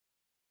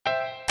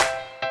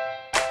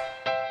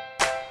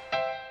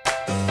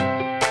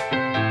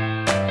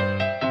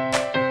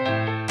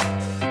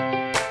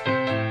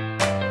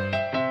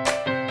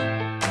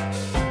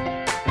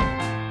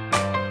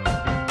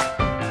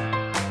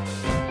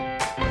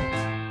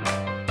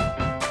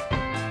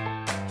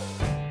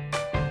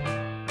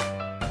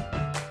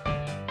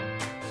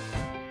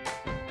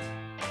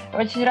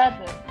Очень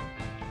рада,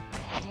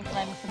 что мы с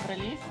вами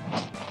собрались.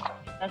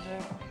 Даже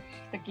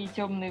в такие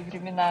темные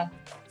времена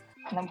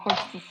нам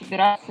хочется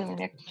собираться, и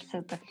мне кажется,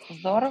 это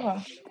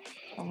здорово.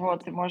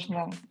 Вот, и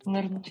можно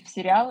нырнуть в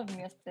сериалы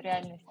вместо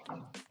реальности.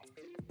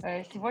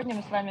 Сегодня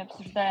мы с вами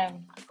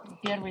обсуждаем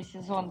первый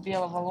сезон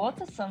 «Белого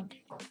лотоса».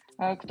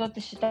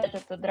 Кто-то считает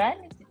это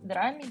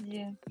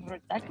драмеди,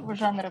 вроде так его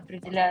жанр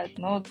определяют,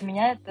 но для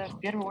меня это в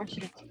первую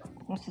очередь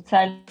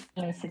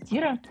социальная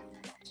сатира.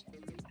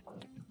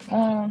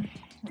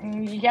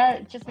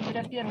 Я, честно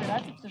говоря, первый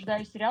раз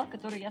обсуждаю сериал,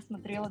 который я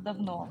смотрела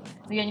давно.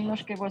 Я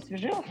немножко его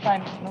освежила в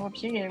память, но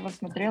вообще я его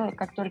смотрела,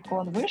 как только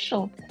он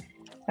вышел.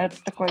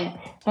 Это такой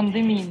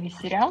пандемийный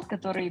сериал,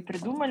 который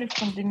придумали в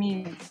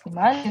пандемии,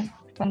 снимали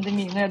в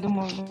пандемии. Но я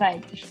думаю, вы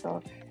знаете,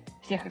 что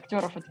всех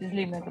актеров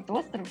отвезли на этот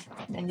остров,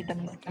 и они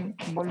там ни с кем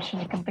больше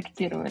не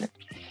контактировали.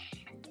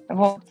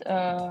 Вот.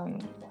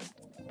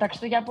 Так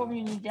что я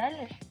помню не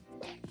идеально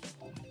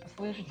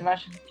слышать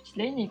ваши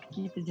впечатления и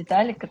какие-то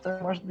детали,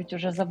 которые, может быть,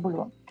 уже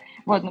забыла.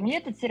 Вот, но мне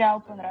этот сериал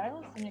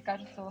понравился, мне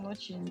кажется, он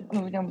очень,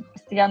 в нем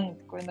постоянно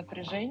такое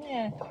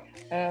напряжение,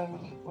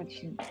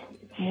 очень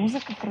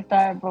музыка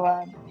крутая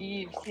была,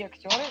 и все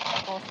актеры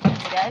просто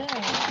реальные.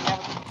 Я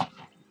вот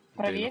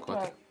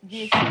проверила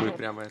весь... Мы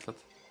прямо этот...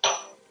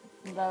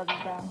 Да.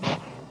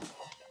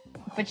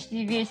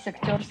 Почти весь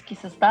актерский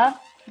состав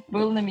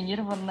был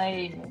номинирован на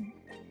Эмми.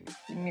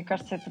 Мне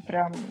кажется, это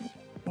прям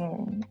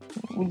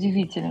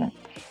удивительно.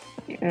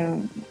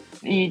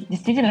 И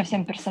действительно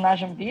всем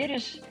персонажам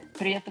веришь,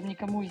 при этом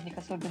никому из них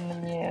особенно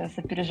не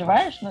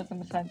сопереживаешь, но это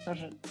мы с вами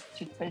тоже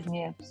чуть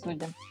позднее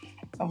обсудим.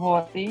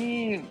 Вот.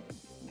 И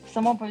в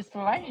самом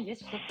повествовании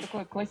есть что-то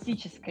такое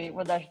классическое,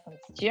 его даже там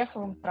с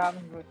Чеховым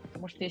сравнивают,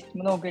 потому что есть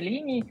много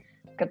линий,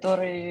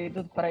 которые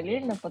идут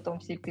параллельно, потом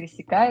все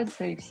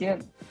пересекаются, и все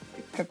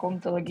к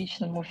какому-то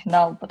логичному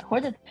финалу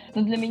подходят.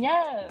 Но для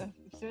меня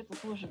все это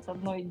служит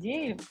одной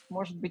идее.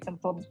 Может быть,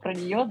 Антон про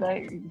нее, да,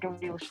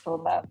 говорил, что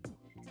она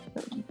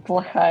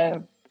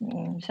плохая.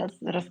 Сейчас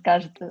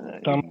расскажет.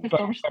 Там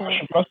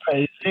очень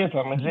простая идея,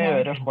 там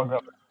идея «Режь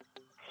богатых».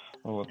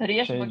 Вот,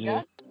 «Режь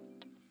богатых»?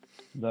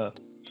 Да.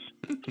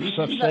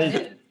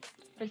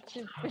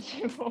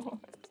 Почему?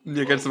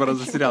 Мне кажется, мы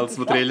разные сериалы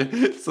смотрели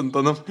с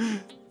Антоном.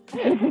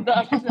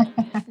 Да.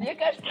 Мне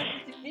кажется,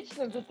 это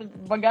типично, что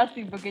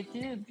богатые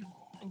богатеют,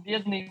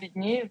 бедные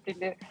беднеют,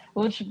 или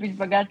лучше быть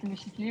богатым и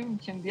счастливым,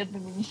 чем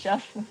бедным и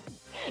несчастным.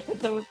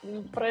 Это вот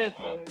про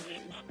эту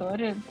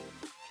историю,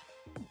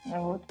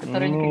 вот,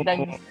 которая никогда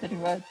не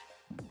устаревает.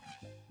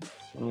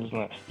 Не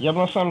знаю. Я бы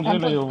на самом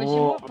деле Антон,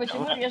 его...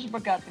 Почему «Режь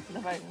богатых»?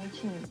 Давай,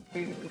 начни,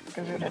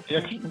 скажи.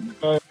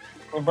 Я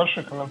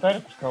небольшой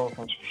комментарий сказал,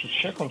 там, типа, что с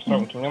Чехом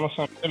сравнивать. У меня на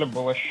самом деле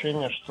было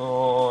ощущение,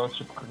 что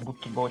типа как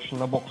будто бы очень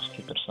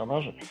набоковские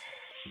персонажи.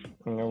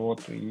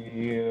 Вот,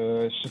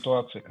 и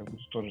ситуации как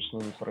будто тоже с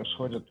ними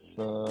происходят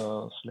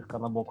слегка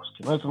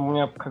набоковские. Но это у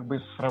меня как бы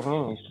из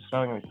сравнения, если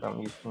сравнивать,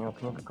 там есть у него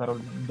книга «Король,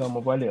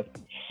 дама, балет»,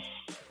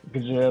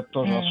 где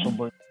тоже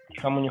особо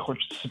никому не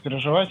хочется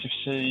сопереживать,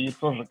 и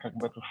тоже как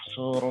бы это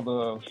своего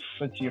рода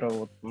сатира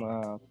вот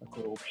на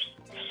такое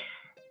общество.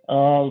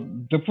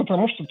 Да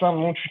потому что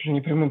там, чуть ли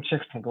не прямым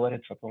текстом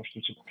говорится о том,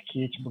 что, типа,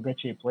 какие эти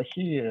богатеи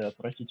плохие,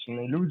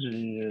 отвратительные люди,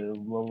 и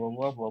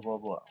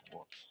бла-бла-бла-бла-бла-бла.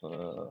 Вот,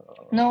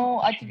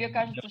 а тебе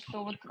кажется,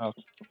 что вот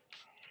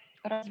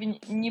разве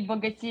не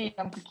богатеи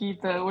там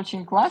какие-то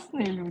очень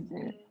классные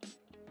люди?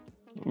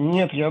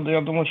 Нет, я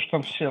думаю, что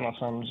там все, на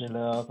самом деле,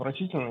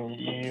 отвратительные,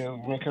 и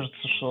мне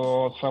кажется,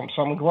 что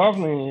самый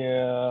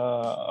главный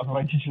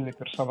отвратительный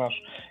персонаж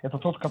 — это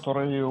тот,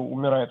 который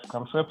умирает в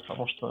конце,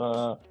 потому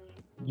что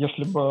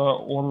если бы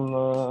он,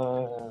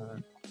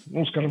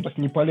 скажем так,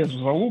 не полез в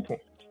залупу,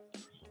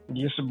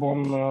 если бы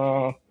он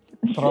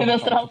сразу... Не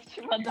насрал в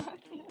чемодан.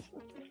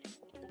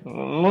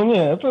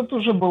 Нет, это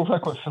уже был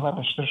такой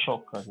финальный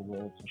штришок, как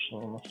бы, что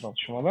он насрал в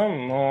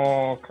чемодан,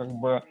 но как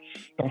бы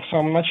там в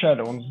самом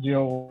начале он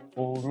сделал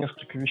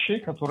несколько вещей,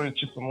 которые,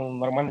 типа,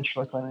 нормальный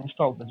человек, наверное, не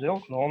стал бы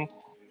делать, но он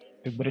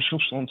как бы решил,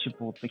 что он,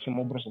 типа, вот таким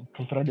образом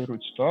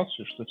контролирует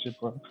ситуацию, что,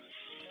 типа,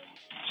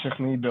 всех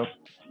наебет.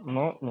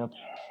 Но нет.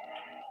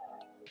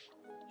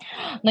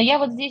 Но я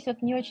вот здесь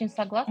вот не очень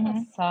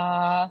согласна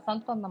с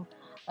Антоном.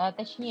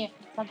 Точнее,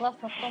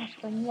 согласна в том,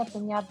 что нет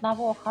ни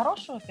одного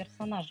хорошего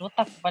персонажа. Вот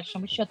так, по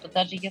большому счету,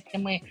 даже если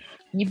мы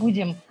не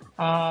будем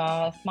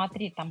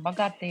смотреть там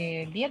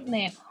богатые,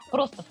 бедные,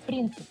 просто в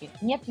принципе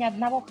нет ни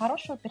одного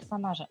хорошего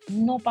персонажа,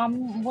 но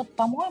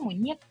по-моему,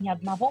 нет ни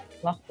одного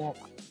плохого.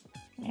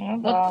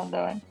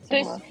 Да. То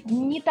есть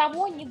ни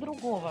того, ни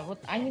другого. Вот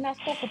они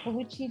настолько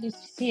получились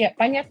все.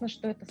 Понятно,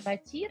 что это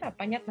сатира,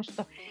 понятно,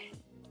 что...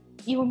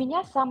 И у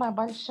меня самая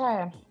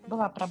большая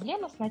была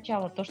проблема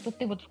сначала, то, что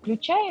ты вот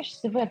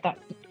включаешься в это,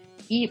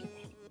 и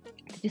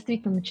ты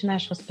действительно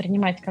начинаешь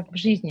воспринимать как в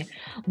жизни.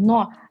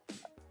 Но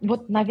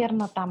вот,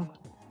 наверное, там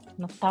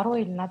на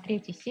второй или на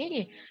третьей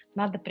серии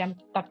надо прям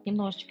так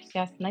немножечко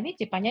себя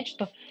остановить и понять,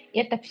 что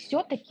это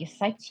все-таки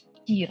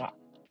сатира.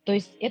 То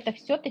есть это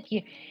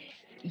все-таки,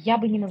 я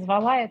бы не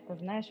назвала это,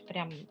 знаешь,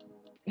 прям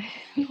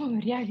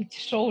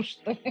реалити-шоу,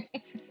 что ли.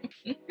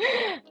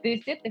 То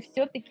есть это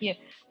все-таки,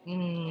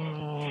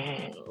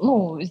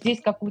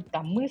 здесь какую-то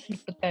там мысль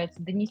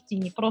пытаются донести,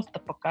 не просто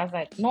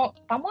показать. Но,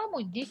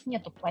 по-моему, здесь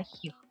нету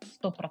плохих,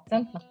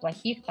 стопроцентных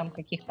плохих, там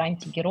каких-то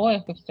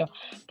антигероев и все.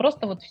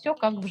 Просто вот все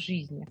как в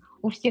жизни.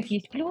 У всех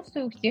есть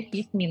плюсы, у всех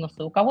есть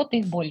минусы, у кого-то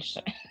их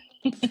больше.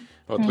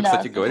 Вот вы, Да,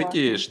 кстати, согласна.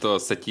 говорите, что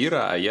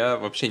сатира, а я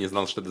вообще не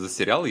знал, что это за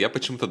сериал, я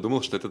почему-то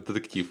думал, что это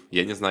детектив.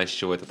 Я не знаю, с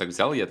чего это так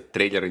взял, я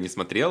трейлеры не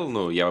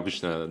смотрел, я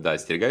обычно,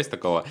 остерегаюсь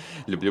такого,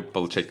 люблю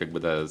получать,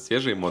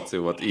 свежие эмоции,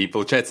 вот. И,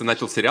 получается,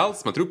 начал сериал,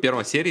 смотрю,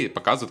 первой серии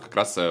показывают как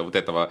раз вот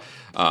этого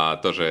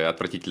тоже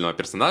отвратительного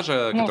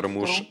персонажа, который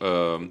муж,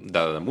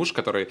 муж,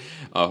 который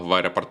в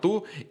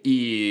аэропорту,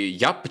 и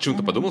я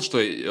почему-то подумал, что,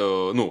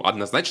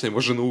 однозначно его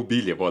жену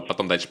убили, вот.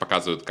 Потом дальше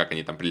показывают, как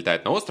они там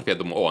прилетают на остров, я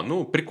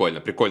думаю,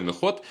 прикольный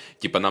ход,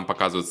 типа нам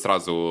показывают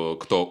сразу,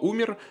 кто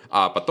умер,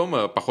 а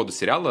потом по ходу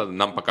сериала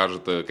нам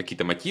покажут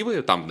какие-то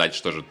мотивы, там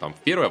дальше тоже там в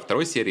первой,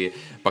 второй серии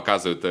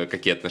показывают,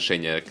 какие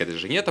отношения к этой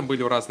жене там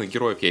были у разных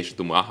героев, я еще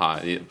думаю,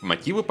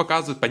 мотивы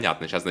показывают,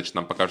 понятно, сейчас, значит,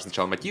 нам покажут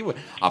сначала мотивы,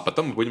 а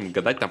потом мы будем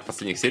гадать там в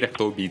последних сериях,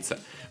 кто убийца.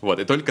 Вот,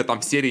 и только там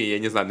в серии, я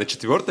не знаю, на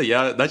 4-й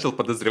я начал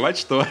подозревать,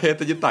 что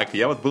это не так,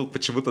 я вот был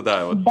почему-то,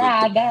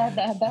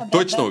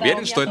 точно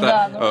уверен, что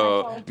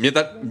это,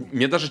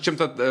 мне даже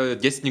чем-то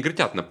 10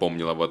 негритят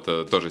напомнило,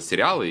 вот, тоже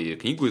сериал и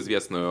книгу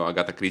известную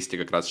Агата Кристи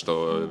как раз,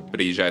 что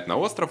приезжают на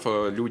остров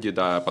люди,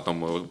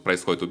 потом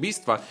происходит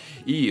убийство,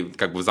 и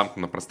как бы в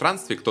замкнутом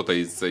пространстве кто-то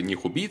из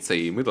них убийца,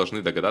 и мы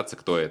должны догадаться,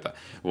 кто это.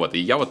 Вот, и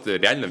я вот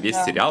реально весь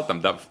сериал,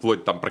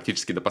 вплоть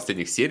практически до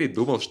последних серий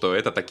думал, что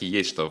это так и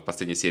есть, что в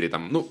последней серии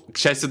к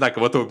счастью,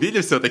 кого-то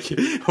убили все-таки,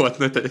 вот,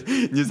 но это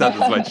нельзя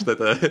назвать, что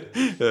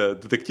это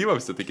детективом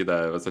все-таки,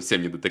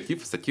 совсем не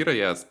детектив, сатира,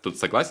 я тут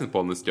согласен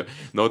полностью,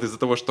 но вот из-за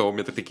того, что у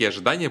меня такие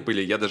ожидания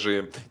были, я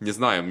даже не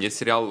знаю, мне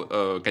сериал,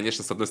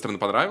 конечно, с одной стороны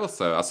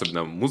понравился,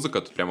 особенно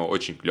музыка тут прямо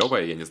очень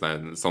клевая, я не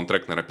знаю,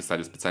 саундтрек, наверное,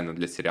 писали специально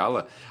для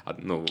сериала,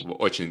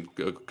 очень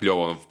клево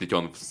он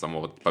вплетен в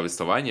само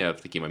повествование,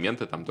 в такие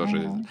моменты, там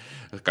тоже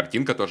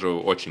картинка тоже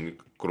очень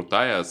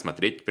крутая,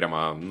 смотреть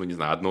прямо, не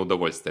знаю, одно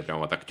удовольствие,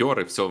 прямо вот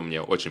актеры, все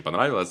мне очень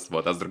понравилось,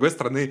 вот, а с другой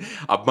стороны,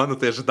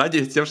 обманутые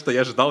ожидания тем, что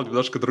я ожидал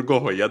немножко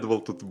другого, я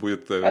думал, тут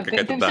будет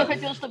какая-то, ты все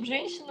хотел, чтобы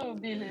женщину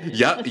убили?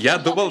 Я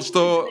думал,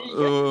 что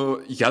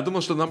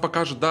нам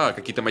покажут,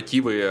 какие-то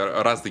мотивы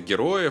разных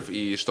героев,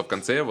 и что в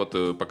конце вот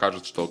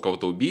покажут, что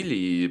кого-то убили,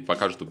 и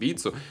покажут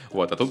убийцу,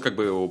 вот, а тут как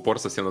бы упор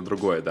совсем на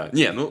другое,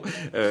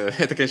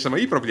 это, конечно,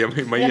 мои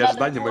проблемы, мои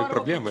ожидания, мои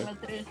проблемы.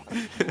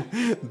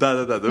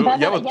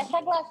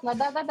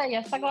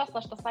 Я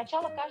согласна, что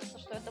сначала кажется,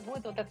 что это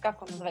будет вот это,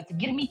 как он называется,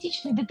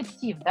 герметичный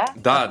детектив, да?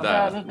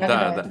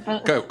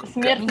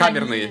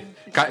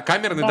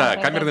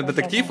 Камерный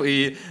детектив,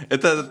 и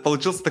это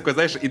получился такой,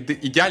 знаешь,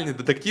 идеальный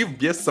детектив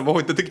без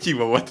самого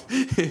детектива, вот.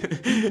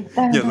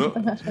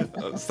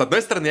 С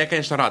одной стороны, я,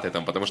 конечно, рад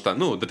этому, потому что,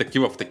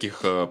 детективов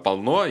таких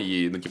полно,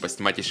 и,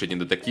 снимать еще один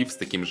детектив с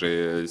таким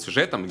же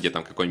сюжетом, где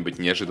там какой-нибудь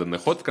неожиданный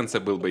ход в конце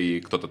был бы,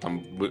 и кто-то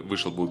там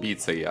вышел бы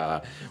убийцей,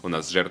 а у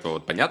нас жертва,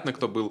 вот понятно,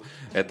 кто был,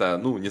 это,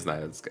 не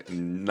знаю,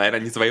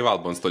 наверное, не завоевал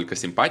бы он столько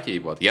симпатий,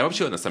 вот. Я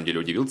вообще, на самом деле,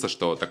 удивился,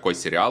 что такой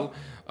сериал,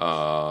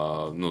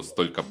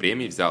 столько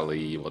премий взял,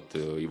 и вот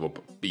его,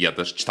 я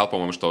даже читал,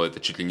 по-моему, что это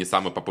чуть ли не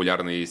самый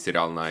популярный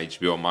сериал на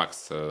HBO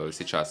Max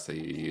сейчас,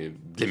 и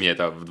для меня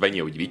это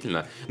вдвойне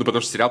удивительно,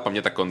 потому что сериал, по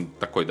мне, он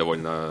такой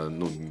довольно,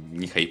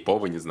 не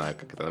хайповый, не знаю,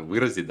 как это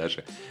выразить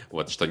даже,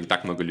 вот, что не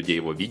так много людей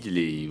его видели,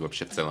 и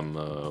вообще в целом,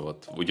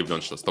 вот,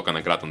 удивлен, что столько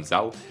наград он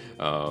взял,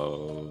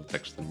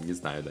 так что не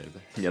знаю,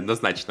 это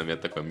неоднозначно у меня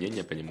такое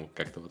мнение по нему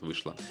как-то вот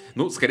вышло.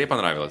 Скорее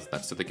понравилось,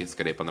 все-таки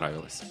скорее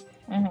понравилось.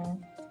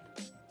 Угу.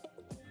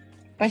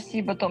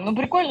 Спасибо, Том.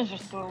 Прикольно же,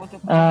 что вот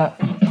это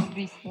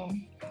убийство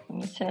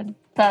вначале.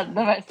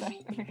 Давай, Саша.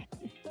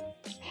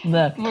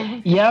 Да.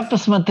 Я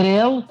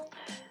посмотрел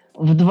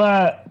в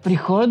 2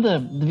 прихода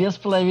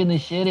 2,5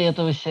 серии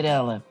этого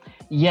сериала.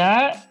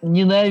 Я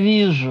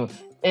ненавижу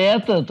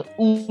этот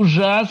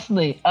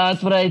ужасный,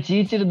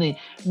 отвратительный,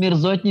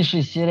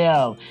 мерзотнейший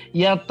сериал.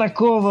 Я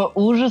такого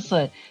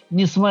ужаса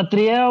не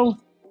смотрел,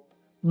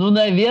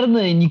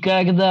 наверное,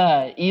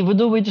 никогда. И вы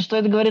думаете, что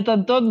это говорит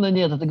Антон, но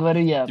нет, это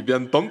говорю я. Тебе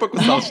Антон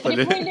покусал, что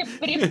ли?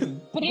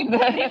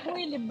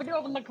 Приплыли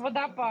бревна к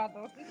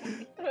водопаду.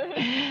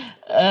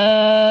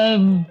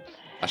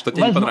 А что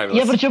тебе не понравилось?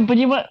 Я причем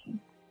понимаю...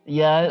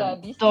 Я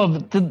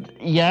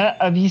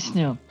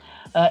объясню.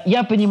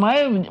 Я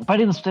понимаю,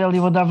 Полина смотрела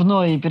его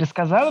давно и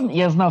пересказала,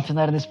 я знал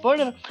финальный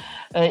спойлер,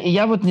 и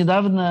я вот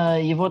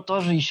недавно его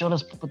тоже еще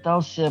раз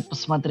попытался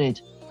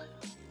посмотреть.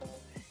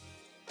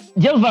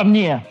 Дело во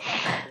мне.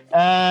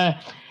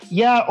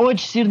 Я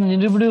очень сильно не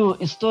люблю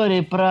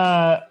истории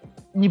про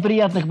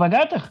неприятных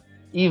богатых,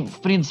 и,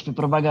 в принципе,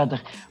 про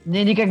богатых.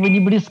 Мне они как бы не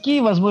близки,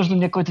 возможно, у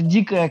меня какая-то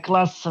дикая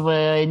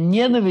классовая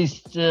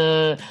ненависть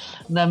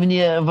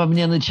во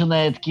мне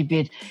начинает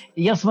кипеть.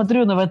 И я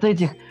смотрю на вот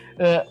этих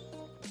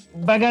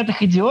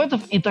богатых идиотов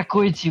и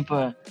такой,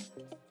 типа,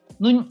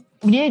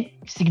 мне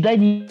всегда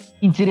не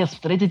интересно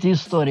смотреть эти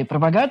истории про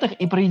богатых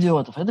и про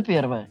идиотов. Это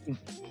первое. И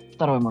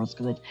второе, можно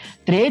сказать.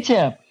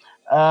 Третье.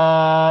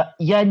 Я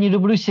не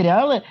люблю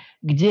сериалы,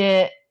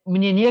 где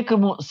мне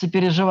некому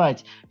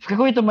сопереживать. В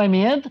какой-то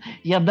момент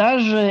я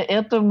даже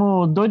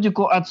этому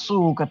додику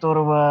отцу, у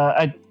которого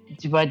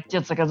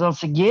отец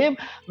оказался геем,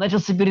 начал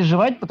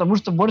сопереживать, потому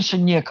что больше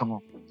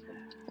некому.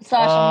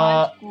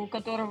 Саша, мальчику, у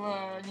которого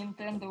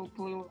Nintendo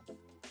уплыл.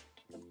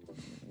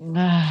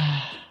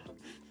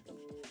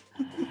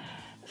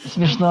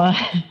 Смешно.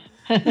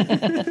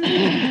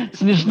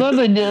 Смешно,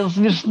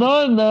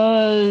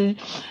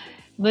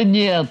 но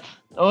нет.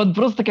 Он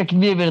просто как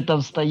мебель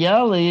там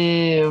стоял,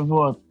 и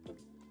вот.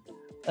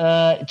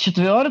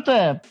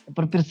 Четвертое,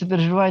 про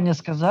сопереживание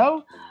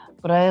сказал,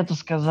 про это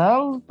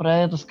сказал.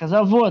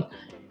 Вот.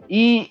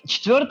 И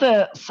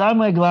четвертое,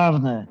 самое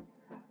главное.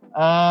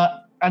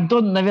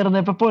 Антон,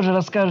 наверное, попозже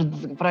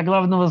расскажет про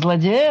главного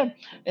злодея,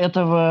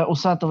 этого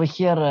усатого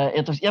хера.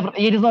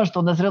 Я не знал, что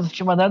он назрел в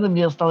чемоданы,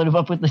 мне стало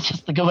любопытно,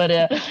 честно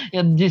говоря.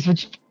 Я надеюсь, вы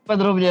чуть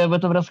подробнее об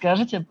этом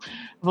расскажете.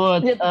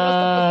 Вот. Нет,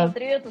 просто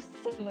посмотри эту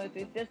сцену, это,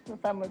 естественно,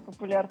 самая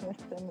популярная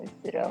сцена из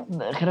сериала.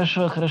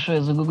 Хорошо,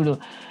 я загуглю.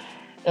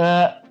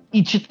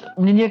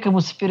 Мне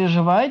некому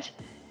сопереживать.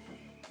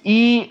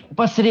 И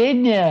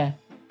последнее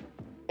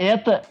 —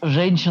 это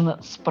 «Женщина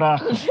с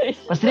прахом».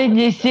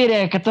 Последняя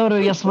серия,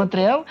 которую я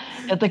смотрел,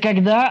 это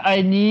когда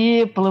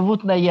они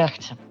плывут на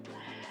яхте.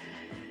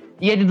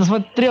 Я не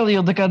досмотрел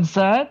ее до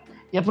конца.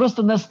 Я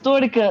просто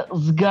настолько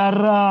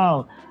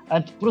сгорал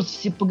от просто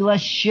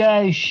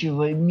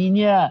всепоглощающего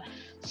меня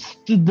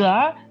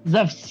стыда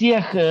за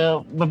всех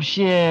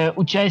вообще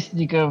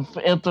участников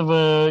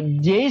этого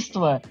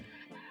действа,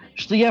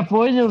 что я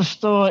понял,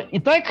 что и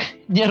так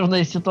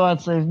нервная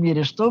ситуация в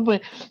мире, чтобы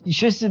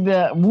еще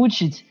себя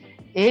мучить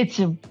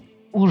этим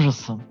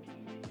ужасом.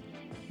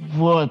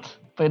 Вот.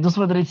 Пойду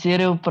смотреть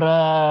серию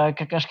про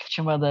какашки в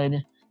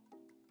чемодане.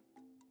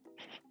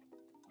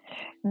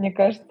 Мне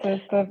кажется,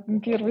 это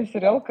первый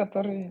сериал,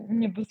 который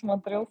не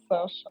досмотрел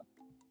Саша.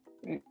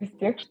 Из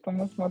тех, что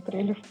мы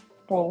смотрели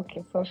в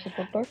 «Полке». Саша,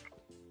 это так?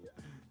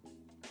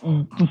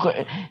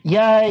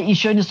 Я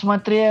еще не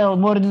смотрел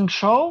Morning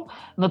Show,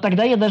 но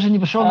тогда я даже не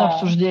пошел на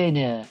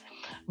обсуждение.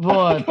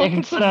 Вот, я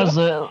как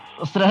сразу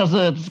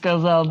это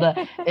сказал, да.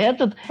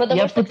 Потому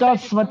я что, пытался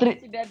кстати,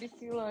 смотреть... тебя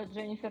бесила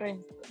Дженнифер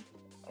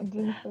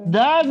Энистон.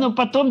 Да, но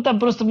потом там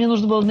просто мне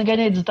нужно было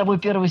нагонять за тобой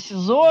первый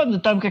сезон, и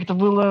там как-то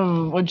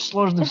было очень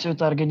сложно все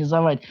это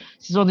организовать.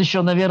 Сезон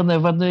еще, наверное,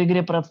 в одной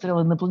игре про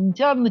отстрел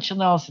инопланетян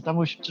начинался, там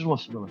очень тяжело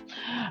все было.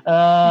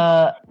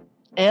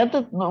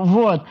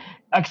 Вот.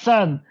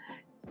 Оксан,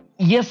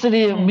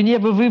 если мне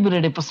бы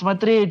выбрали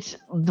посмотреть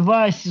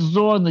 2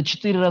 сезона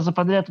 4 раза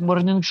подряд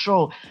Morning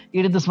Show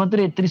или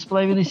досмотреть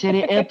 3,5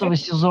 серии этого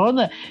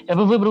сезона, я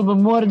бы выбрал бы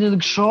Morning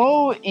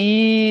Show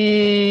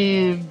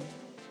и...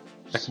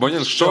 Так,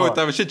 Morning Show —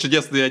 это вообще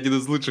чудесный, один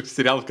из лучших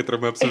сериалов,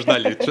 которые мы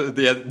обсуждали.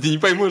 Я не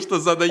пойму, что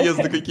за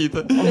наезды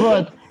какие-то.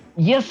 Вот.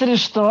 Если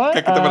что,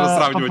 как это можно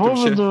сравнивать по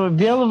поводу вообще?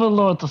 «Белого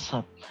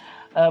лотоса».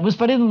 Мы с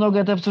Полиной много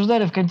это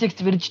обсуждали в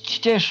контексте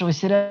величайшего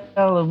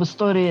сериала в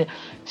истории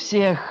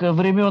всех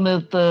времен.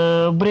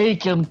 Это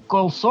Breaking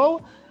Call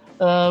Saul.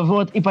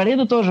 Вот. И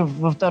Полина тоже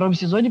во 2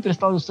 сезоне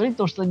перестала смотреть,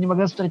 потому что она не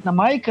могла смотреть на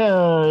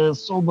Майка,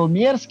 Сол был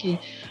мерзкий,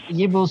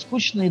 ей было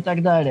скучно и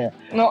так далее.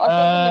 Ну,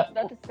 особенно,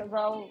 когда ты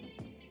сказал...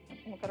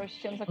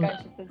 чем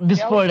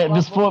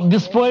заканчивается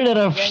без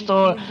спойлеров,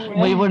 что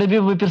моего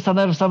любимого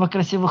персонажа в самых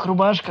красивых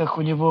рубашках,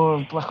 у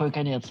него плохой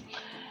конец.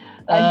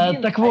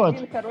 Один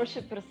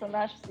хороший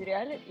персонаж в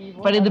сериале.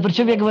 Полина,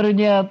 причем я говорю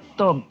не о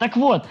том. Так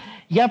вот,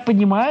 я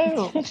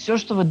понимаю все,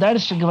 что вы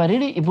дальше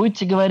говорили и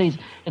будете говорить.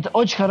 Это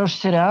очень хороший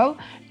сериал,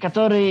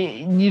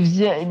 который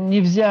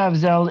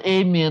взял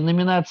Эмми,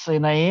 номинации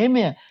на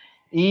Эмми,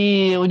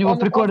 и у него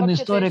прикольная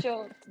история.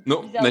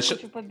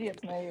 Насчет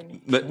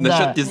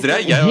Да. не зря,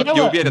 я вот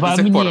не уверен до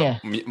сих пор.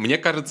 Мне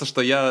кажется,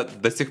 что я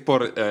до сих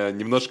пор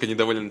немножко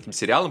недоволен этим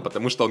сериалом,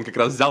 потому что он как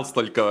раз взял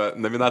столько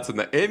номинаций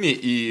на Эмми,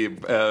 и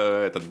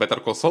этот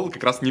Better Call Saul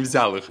как раз не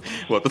взял их.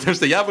 Вот, потому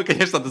что я бы,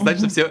 конечно,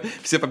 однозначно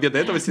все победы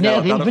этого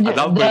сериала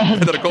отдал бы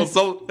Better Call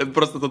Saul, это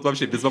просто тут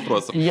вообще без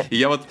вопросов. И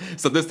я вот,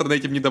 с одной стороны,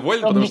 этим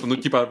недоволен, потому что,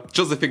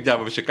 что за фигня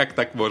вообще, как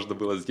так можно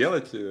было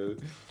сделать?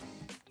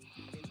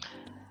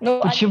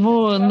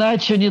 Почему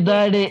Начо не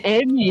дали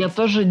Эмми, я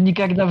тоже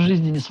никогда в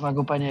жизни не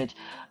смогу понять.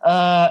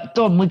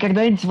 Том, мы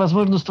когда-нибудь,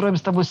 возможно, устроим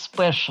с тобой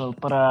спешл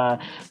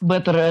про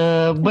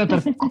Better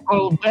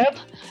Call Bad.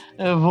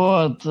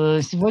 Вот.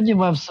 Сегодня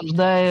мы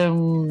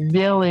обсуждаем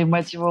 «Белый»,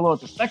 мать его,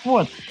 лотос. Так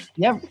вот,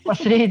 я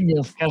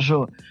последнее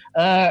скажу.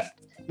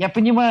 Я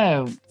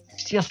понимаю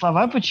все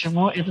слова,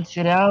 почему этот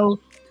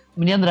сериал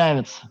мне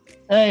нравится.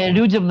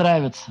 Людям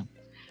нравится.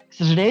 К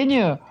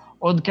сожалению,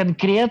 он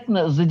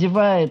конкретно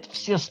задевает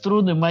все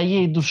струны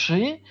моей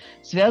души,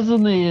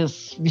 связанные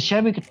с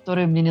вещами,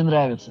 которые мне не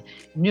нравятся.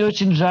 Мне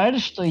очень жаль,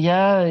 что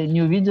я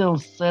не увидел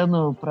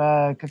сцену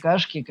про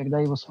какашки, когда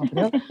его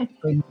смотрел.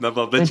 Надо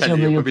было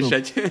вначале ее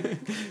помещать.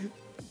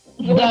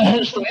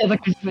 Да, что мне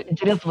так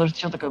интересно, может,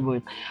 что такое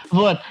будет.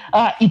 Вот.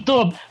 И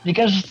то, мне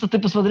кажется, что ты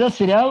посмотрел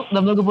сериал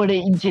намного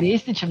более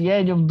интереснее, чем я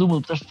о нем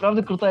думал, потому что,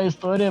 правда, крутая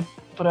история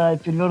про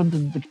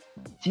перевернутый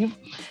детектив,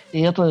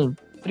 и это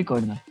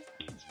прикольно.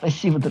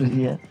 Спасибо,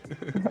 друзья.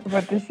 В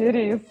этой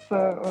серии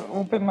с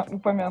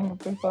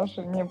упомянутой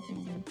Сашей мне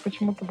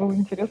почему-то было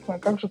интересно,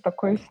 как же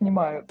такое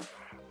снимают.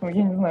 Ну,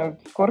 я не знаю,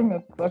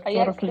 кормят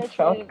актера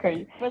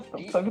клетчаткой.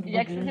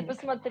 Я, кстати,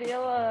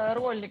 посмотрела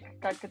ролик,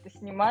 как это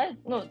снимают.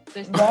 Ну, то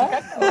есть, да?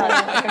 Как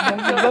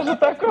снимают, даже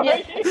такое.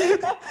 Нет,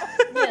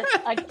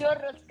 актер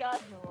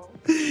рассказывал.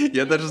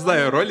 Я даже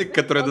знаю ролик,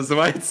 который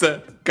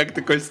называется «Как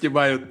такое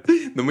снимают»,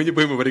 но мы не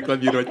будем его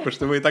рекламировать, потому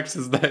что его и так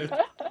все знают.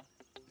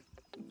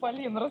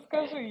 Полин,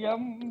 расскажи, я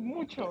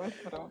мучилась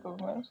прям, ты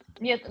знаешь.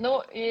 Нет,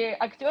 и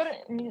актер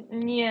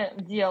не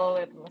делал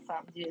это на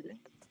самом деле.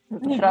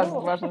 Это сразу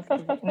важно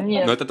сказать.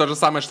 Нет. Но это то же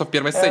самое, что в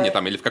первой сцене,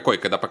 там, или в какой,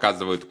 когда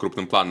показывают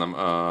крупным планом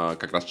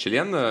как раз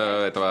член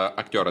этого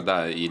актера,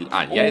 да, или,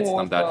 яйца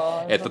там,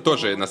 да. Это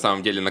тоже, на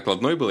самом деле,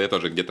 накладной был, я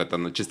тоже где-то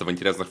это чисто в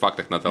интересных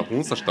фактах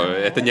натолкнулся, что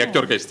это не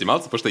актер, конечно,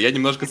 снимался, потому что я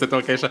немножко с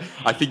этого, конечно,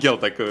 офигел,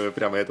 так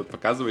прямо этот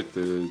показывает.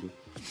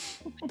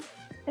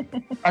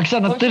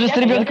 Оксана, ты же с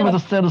ребенком эту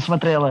сцену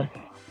смотрела.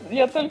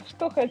 Я только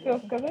что хотела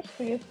сказать,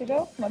 что я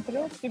сериал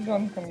смотрела с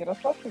ребенком.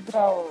 Ярослав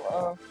играл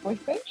в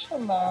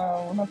PlayStation,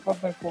 у нас в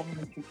одной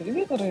комнате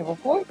телевизора, его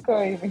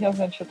Полка, и я,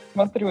 значит,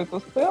 смотрю эту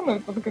сцену, и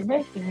тут, как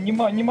знаете,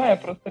 немая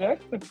просто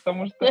реакция,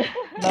 потому что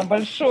на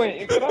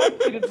большой экран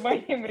перед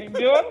моим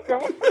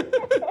ребенком.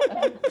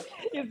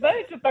 И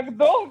знаете, так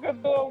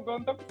долго-долго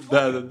он так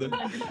смотрит,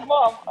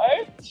 мам, а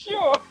это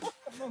что?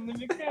 Ну,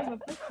 намекая на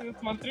то, что я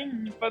смотрю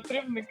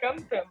непотребный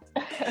контент.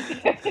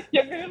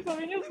 Я говорю, что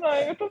я не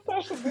знаю, это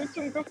Саша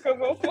Дученко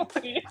сказал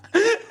смотреть.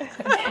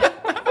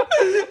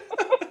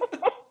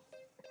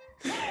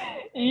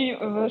 И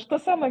что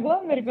самое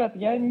главное, ребят,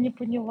 я не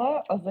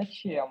поняла, а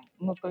зачем?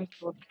 Ну, то есть,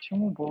 вот к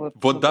чему было...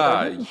 Вот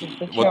да,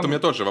 вот у меня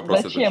тоже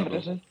вопрос. Зачем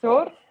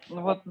режиссер?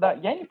 Вот, да,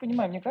 я не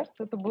понимаю, мне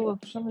кажется, это было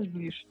совершенно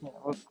излишне.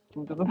 Вот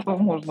без этого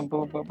можно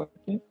было бы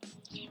обойтись.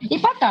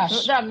 Эпатаж. Ну,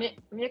 да,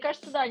 мне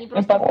кажется, да, они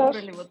просто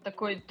выбрали вот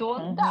такой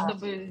тон,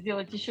 чтобы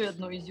сделать еще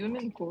одну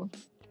изюминку.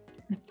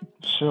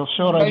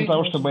 Все ради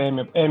того, чтобы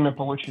Эмми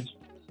получить.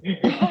 Нет,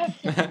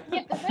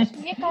 ты знаешь,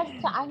 мне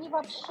кажется, они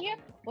вообще,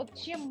 вот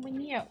чем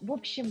мне, в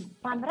общем,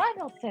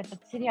 понравился этот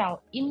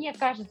сериал, и мне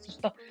кажется,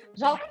 что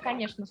жалко,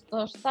 конечно,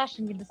 что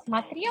Саша не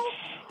досмотрел,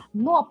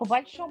 но по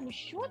большому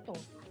счету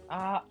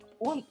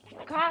он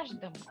в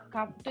каждом,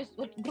 то есть,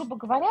 вот, грубо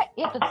говоря,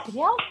 этот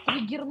сериал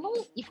триггернул,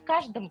 и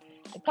каждый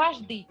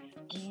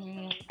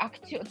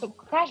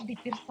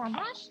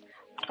персонаж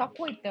в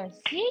какой-то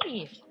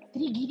серии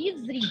триггерит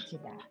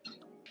зрителя.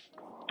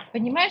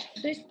 Понимаешь?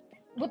 То есть,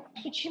 вот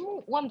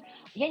почему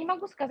я не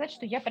могу сказать,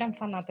 что я прям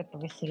фанат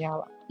этого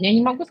сериала. Я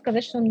не могу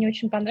сказать, что он мне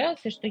очень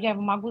понравился, и что я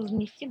его могу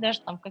занести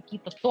даже там в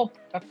какие-то топ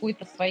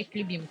какой-то своих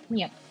любимых.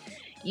 Нет.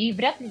 И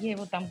вряд ли я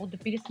его там буду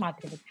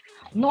пересматривать.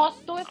 Но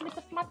стоит ли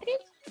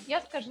посмотреть?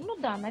 Я скажу, ну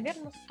да,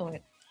 наверное,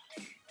 стоит.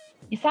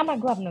 И самое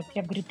главное, вот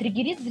я говорю,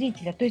 триггерит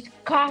зрителя. То есть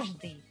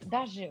каждый,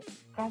 даже,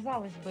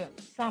 казалось бы,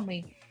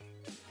 самый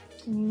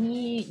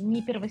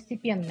не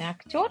первостепенный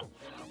актер,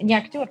 не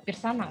актер,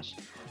 персонаж,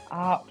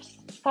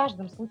 с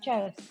каждым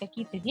случаются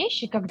какие-то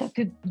вещи, когда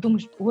ты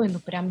думаешь, ой, ну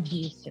прям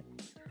бесит.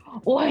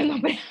 Ой, ну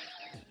прям...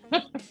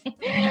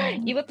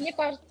 И вот мне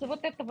кажется,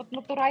 вот это вот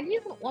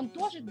натурализм, он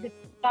тоже для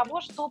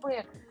того,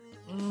 чтобы,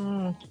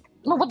 ну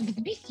вот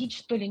взбесить,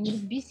 что ли, не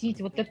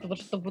взбесить, вот это вот,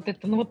 чтобы вот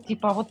это, ну вот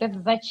типа, вот это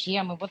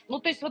зачем, и вот, ну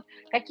то есть вот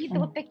какие-то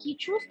вот такие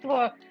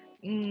чувства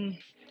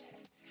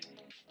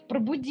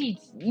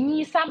пробудить,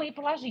 не самые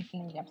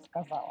положительные, я бы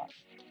сказала.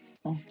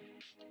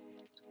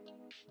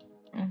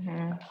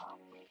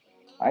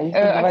 А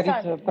если говорить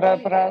Оксана, про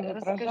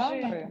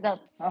жанры? Да,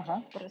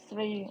 про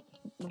свои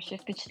вообще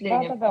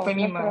впечатления, да,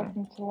 помимо...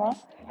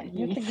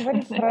 Если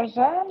говорить про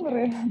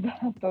жанры, да,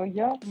 то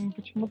я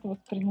почему-то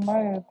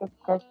воспринимаю это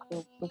как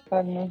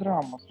социальную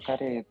драму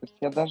скорее. То есть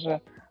я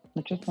даже,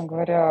 ну, честно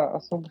говоря,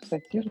 особо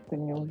сатиры-то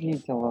не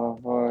увидела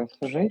в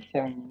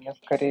сюжете. Мне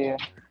скорее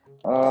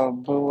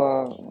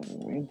было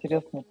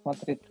интересно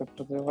смотреть, как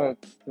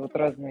развиваются вот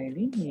разные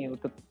линии,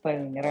 вот это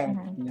социальное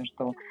неравенство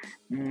между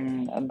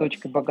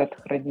дочкой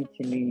богатых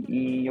родителей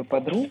и ее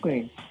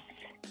подругой,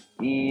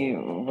 и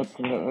вот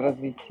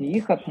развитие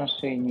их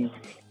отношений.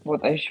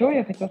 Вот. А еще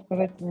я хотела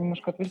сказать,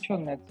 немножко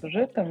отвлеченная от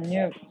сюжета,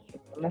 мне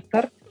на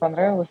старте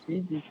понравилось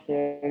видеть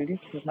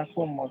лица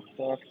знакомых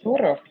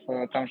актеров.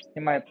 Там же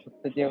снимается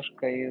эта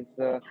девушка из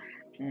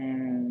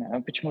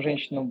 «Почему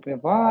женщину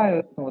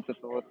убивают», ну, вот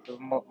эту вот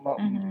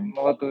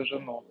молодую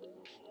жену.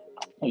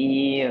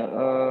 И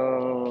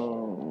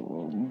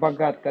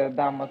богатая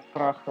дама с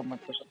прахом,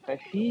 это же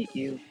Софи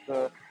из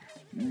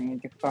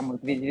этих самых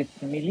 «Две девицы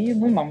на мели»,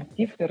 ну и мама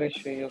Тифлер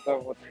еще ее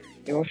зовут.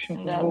 И, в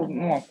общем,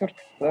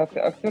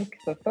 актерский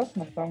состав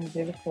на самом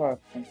деле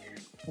классный.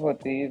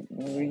 Вот, и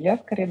я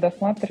скорее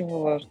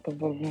досматривала,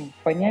 чтобы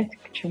понять,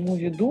 к чему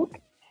ведут,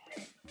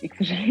 и, к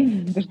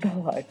сожалению, не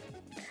дождалась.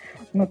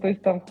 Ну, то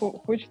есть там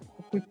хочется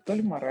какую-то то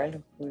ли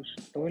мораль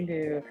услышать, то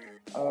ли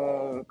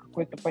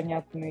какой-то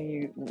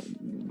понятный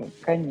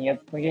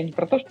конец. Но я не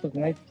про то, что,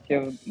 знаете,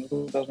 все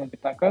зло должны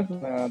быть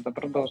наказаны, а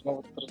добро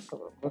должно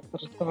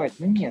восторжествовать.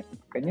 Ну нет,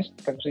 конечно,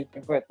 так жизнь не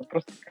бывает. Но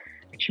просто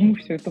к чему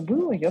все это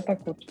было, я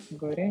так вот, честно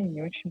говоря, и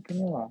не очень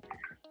поняла.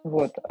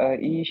 Вот.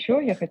 И еще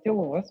я хотела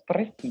у вас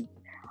спросить.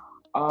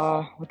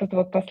 А вот эта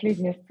вот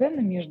последняя сцена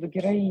между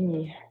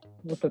героиней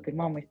вот этой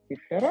мамой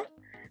Стифлера,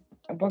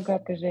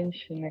 богатой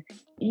женщины,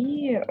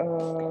 и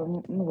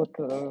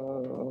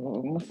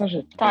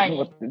массажистка, Таня.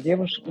 вот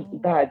девушка,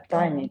 да,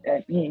 Таня,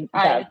 Или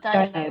Таня,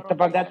 Таня, это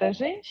богатая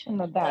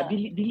женщина, да, Да.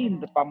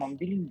 Белинда, по-моему,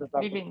 Белинда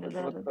зовут,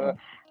 Белинда, да.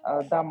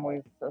 даму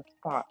из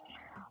СПА.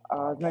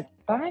 Значит,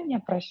 Таня,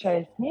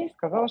 прощаясь с ней,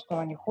 сказала, что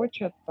она не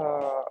хочет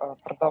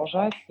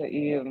продолжать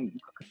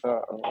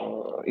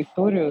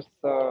историю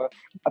с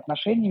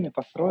отношениями,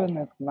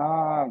 построенных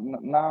на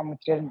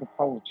материальном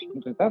благополучии.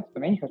 Ну, то есть, да,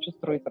 я не хочу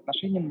строить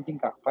отношения на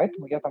деньгах,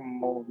 поэтому я там,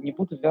 мол, не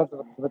буду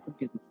ввязываться в этот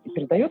бизнес. И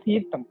передает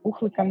ей там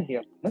пухлый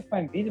конверт. Мы с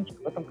вами видим,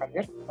 что в этом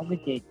конверте много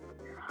денег.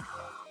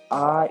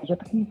 А я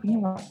так и не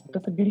поняла, вот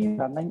эта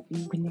Белинда, она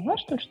не поняла,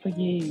 что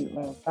ей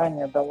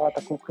Таня дала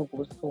такую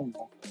круглую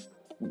сумму?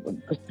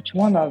 То есть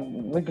почему она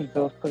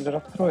выглядела столь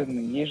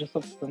расстроенной? Ей же,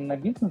 собственно, на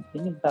бизнес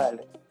денег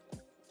дали.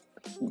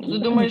 Ты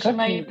думаешь,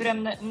 она ей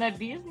прям на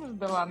бизнес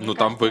дала? Ну,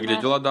 там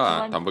выглядело,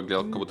 да. Там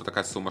выглядела как будто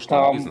такая сумма, что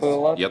на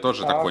бизнес. Я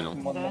тоже так понял.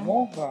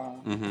 Много.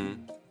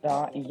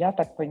 Да, и я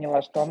так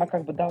поняла, что она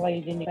как бы дала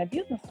ей денег на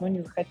бизнес, но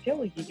не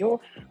захотела ее,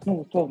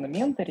 условно,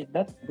 менторить,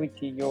 да, быть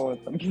ее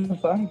там,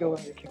 бизнес-ангелом,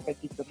 если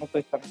хотите. Ну, то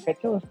есть там не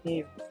хотела с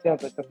ней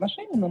связывать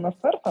отношения, но на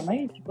старт она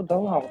ей типа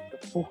дала вот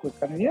этот пухлый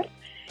конверт,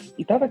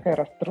 и та такая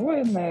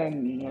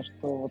расстроенная,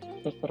 что вот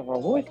все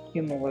сорвалось,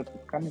 кинула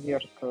этот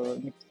конверт,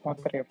 не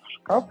посмотрев в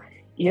шкаф.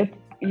 И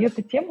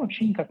эта тема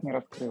вообще никак не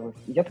раскрылась.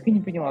 Я так и не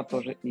поняла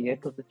тоже, и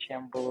это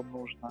зачем было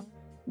нужно.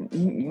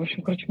 В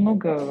общем,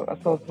 много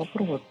осталось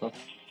вопросов,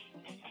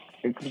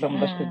 когда мы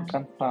дошли до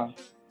конца.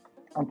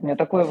 Вот у меня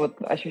такое вот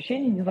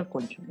ощущение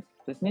незаконченности.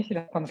 То есть мне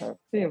сериал понравился,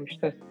 я его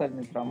считаю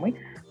социальной драмой,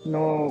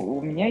 но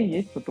у меня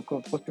есть вот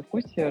такое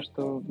послевкусие,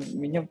 что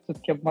меня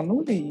все-таки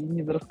обманули и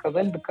не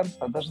рассказали до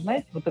конца. Даже,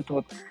 знаете, вот это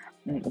вот,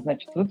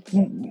 значит,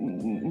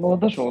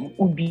 молодожен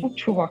убил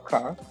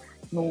чувака,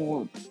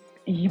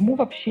 ему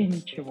вообще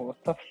ничего,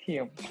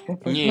 совсем.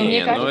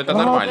 Это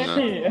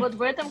нормально. Вот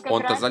в этом как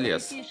Он-то раз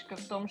залез. фишка,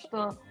 в том,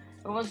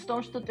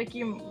 что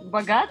таким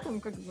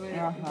богатым, как бы,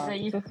 за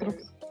их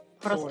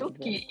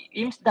проступки,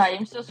 им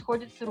все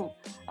сходит с рук.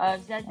 А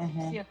взять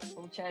всех,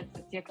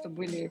 получается, те, кто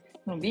были,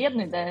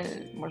 бедные, да,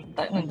 может,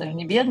 даже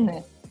не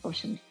бедные, в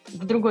общем,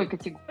 в другой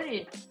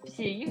категории,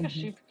 все их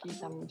ошибки,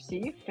 там, все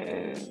их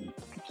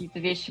какие-то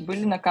вещи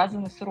были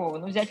наказаны сурово.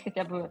 Взять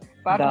хотя бы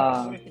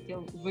парня, который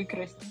хотел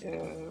выкрасть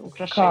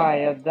украшения.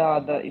 Кая,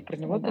 да, и про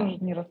него тоже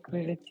не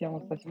раскрыли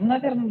тему совсем.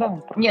 Наверное,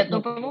 да. Нет,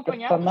 по нему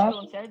понятно, что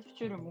он сядет в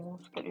тюрьму,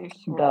 скорее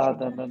всего.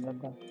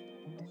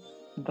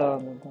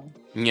 Да.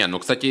 Не,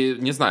 кстати,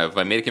 не знаю, в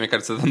Америке, мне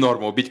кажется, это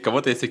норма убить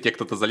кого-то, если к тебе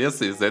кто-то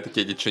залез, и за это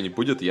тебе ничего не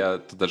будет. Я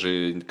тут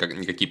даже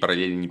никакие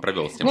параллели не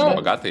провел с тем, что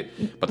богатый,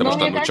 потому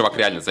что, чувак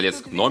реально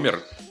залез в номер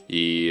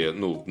и,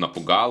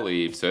 напугал,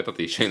 и все это,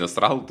 ты еще и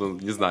насрал,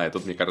 не знаю,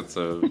 тут, мне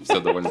кажется, все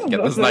довольно-таки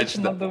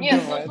однозначно.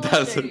 Нет,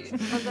 слушай,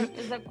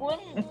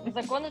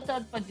 закон это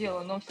одно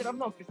дело, но все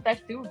равно,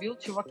 представь, ты убил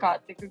чувака,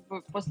 ты как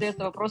бы после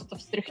этого просто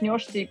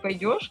встряхнешься и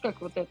пойдешь,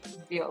 как вот это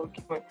сделал.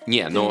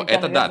 Не,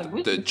 это да,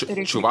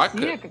 чувак...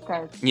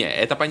 какая-то. Не,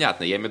 это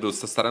понятно, я имею в виду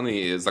со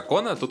стороны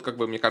закона, тут как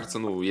бы, мне кажется,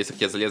 если к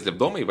тебе залезли в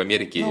дом, и в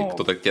Америке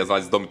кто-то к тебе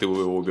залазит в дом, и ты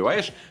его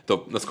убиваешь,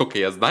 то, насколько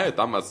я знаю,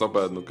 там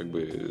особо,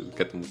 к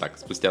этому так,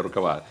 спустя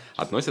рукава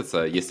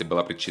относятся, если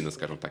была причина,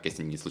 скажем так,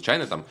 если не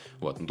случайно там,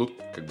 тут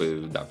как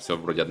бы, да, все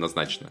вроде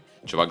однозначно.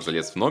 Чувак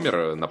залез в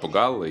номер,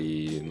 напугал,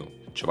 и,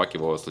 чувак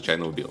его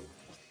случайно убил.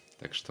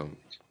 Так что...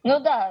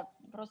 да,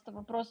 просто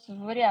вопрос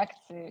в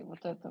реакции вот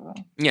этого.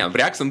 Не, в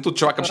реакции, тут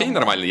чувак вообще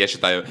ненормальный, я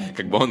считаю,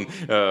 как бы он,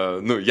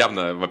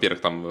 явно, во-первых,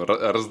 там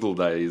раздул,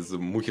 да, из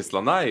мухи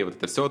слона, и вот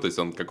это все, то есть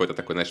он какой-то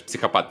такой, знаешь,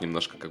 психопат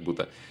немножко как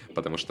будто,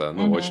 потому что,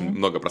 очень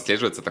много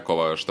прослеживается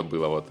такого, что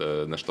было вот,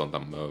 на что он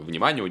там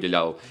внимание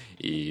уделял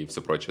и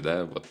все прочее,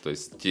 да, вот, то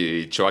есть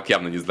чувак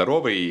явно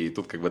нездоровый, и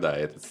тут как бы, да,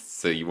 это,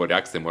 с его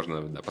реакцией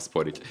можно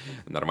поспорить,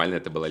 нормально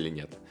это было или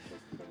нет.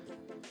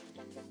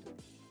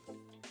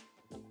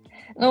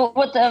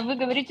 Вы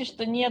говорите,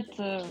 что нет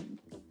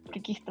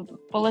каких-то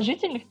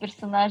положительных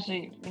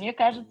персонажей. Мне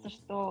кажется,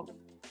 что,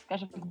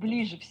 скажем так,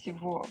 ближе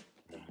всего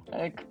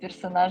к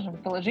персонажам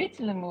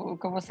положительным, у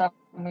кого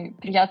самый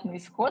приятный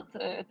исход,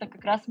 это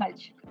как раз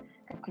мальчик,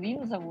 как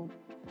Квин зовут,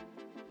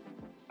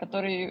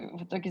 который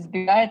в итоге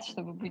сбегает,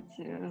 чтобы быть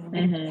с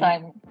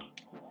гребцами.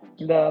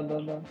 Да.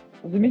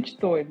 За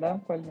мечтой, да,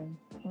 Полин?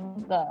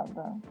 Да.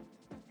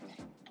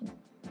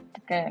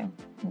 Такая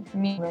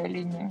милая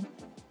линия.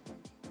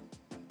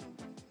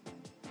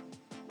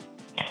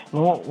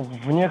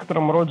 В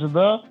некотором роде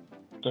да.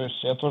 То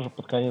есть я тоже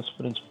под конец, в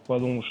принципе,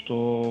 подумал,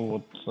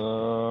 что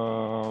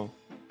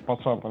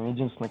пацан, там,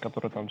 единственный,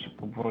 который там,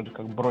 типа, вроде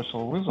как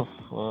бросил вызов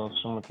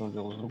всему этому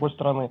делу. С другой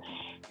стороны,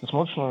 ты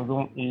смотришь на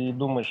него и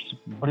думаешь,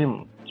 типа,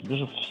 блин, тебе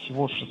же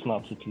всего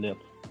 16 лет.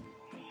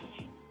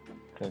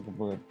 Как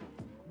бы,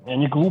 а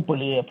не глупо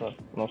ли это,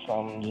 на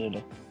самом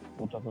деле,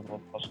 вот этот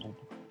вот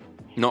поступок?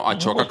 Ну, а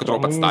чувака,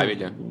 которого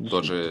подставили,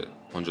 тоже,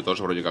 он же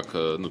тоже вроде как,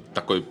 ну,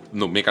 такой,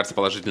 ну, мне кажется,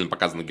 положительно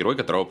показанный герой,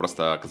 которого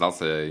просто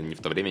оказался не в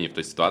то время, не в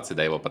той ситуации,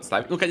 да, его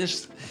подставили. Ну,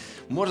 конечно,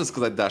 можно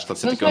сказать, да, что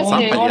все-таки он сам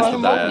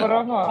полез,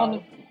 да.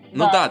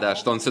 Ну да,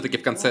 что он все-таки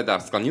в конце, да,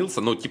 склонился.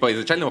 Ну, типа,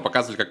 изначально его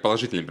показывали как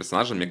положительным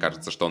персонажем. Мне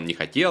кажется, что он не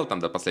хотел, там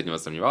до последнего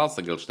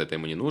сомневался, говорил, что это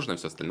ему не нужно,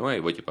 все остальное.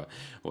 Его, типа,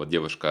 вот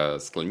девушка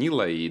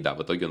склонила, и да,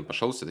 в итоге он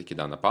пошел все-таки,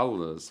 да,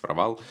 напал,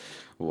 своровал.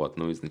 Вот,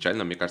 ну,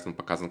 изначально, мне кажется, он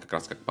показан как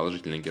раз как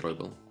положительный герой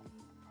был.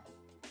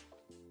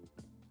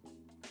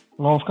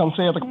 Но в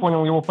конце, я так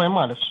понял, его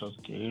поймали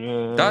все-таки.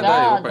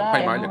 Да, его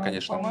поймали,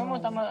 конечно. По-моему,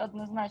 там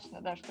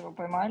однозначно, да, что его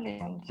поймали,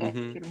 он взял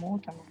в тюрьму,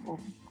 там.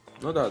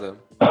 Ну да.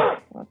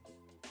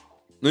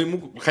 Ну,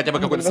 ему хотя бы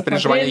какое-то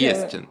сопереживание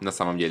есть, на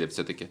самом деле,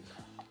 все-таки.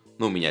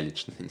 Ну, у меня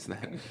лично, не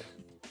знаю.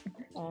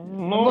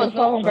 Ну, в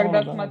целом,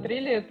 когда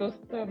смотрели эту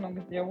сцену,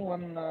 где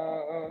он,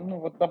 ну,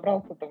 вот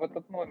добрался-то в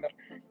этот номер,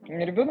 у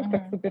меня ребенок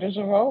так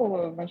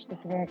сопереживал, значит,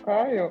 этому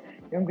Каю,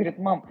 и он говорит,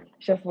 мам,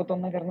 сейчас вот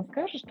он, наверное,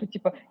 скажет, что,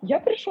 типа, я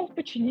пришел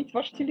починить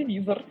ваш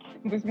телевизор.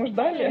 То есть мы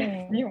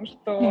ждали,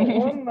 что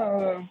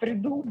он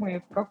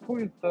придумает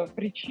какую-то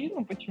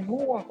причину,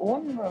 почему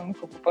он, ну,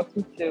 как бы, по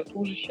сути,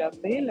 служащий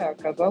отеля,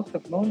 оказался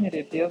в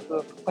номере без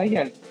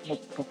постояльца. Ну,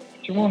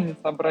 почему он не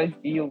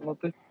сообразил? Ну,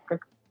 то есть,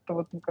 как-то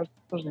вот, мне кажется,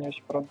 тоже не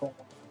очень продумано.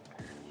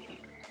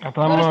 А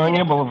там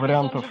не было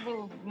вариантов. Он же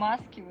был в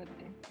маске в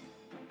этой.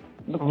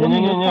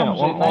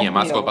 Не,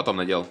 маску он потом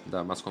надел.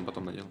 Да, маску он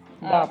потом надел.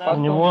 Да,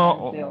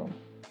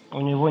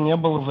 у него не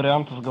было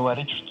вариантов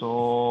говорить,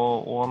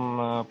 что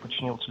он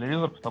починил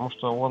телевизор, потому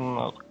что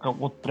он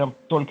вот прям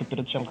только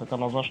перед тем, как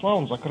она зашла,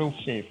 он закрыл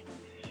сейф.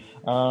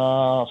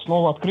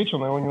 Снова открыть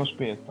он его не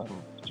успеет. Там,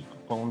 типа,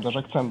 по-моему, даже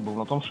акцент был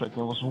на том, что от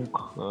него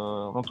звук,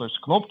 ну, то есть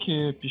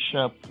кнопки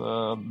пищат,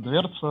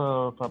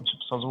 дверца там,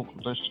 типа, со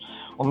звуком. То есть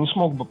он не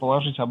смог бы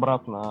положить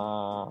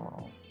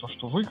обратно то,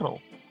 что выкрал.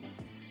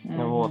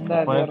 Вот.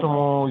 Да,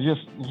 поэтому,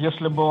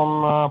 если бы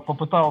он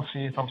попытался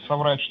ей там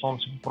соврать, что он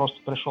типа просто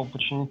пришел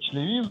починить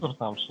телевизор,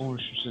 там,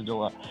 служащие все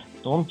дела,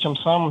 то он тем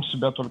самым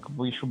себя только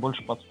бы еще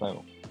больше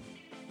подставил.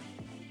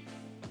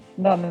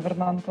 Да,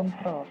 наверное, Антон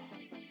прав.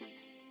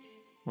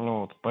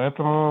 Вот.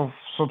 Поэтому,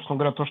 собственно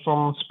говоря, то, что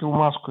он нацепил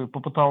маску и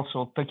попытался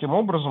вот таким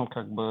образом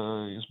как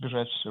бы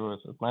избежать всего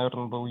этого, это,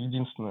 наверное, был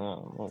единственный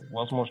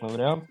возможный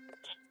вариант.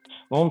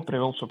 Но он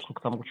привел, собственно,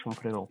 к тому, к чему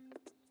привел.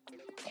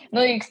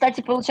 Ну и,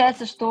 кстати,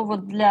 получается, что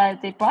вот для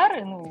этой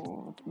пары,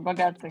 ну,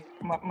 богатых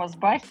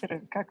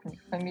мазбахеры, как у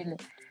них фамилия,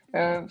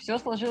 все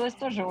сложилось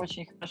тоже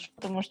очень хорошо,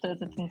 потому что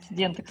этот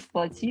инцидент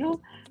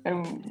эксплуатил,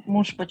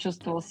 муж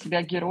почувствовал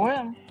себя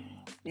героем,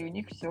 и у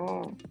них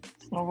все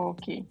снова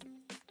окей.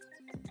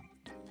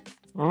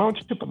 Ну,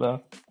 типа,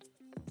 да.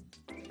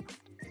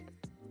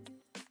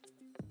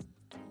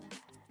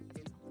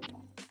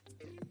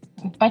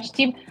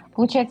 Почти,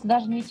 получается,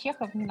 даже не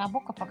Чехов, не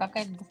Набоков, а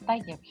какая-то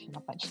Достоевщина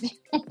почти.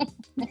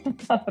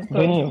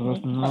 Да нет,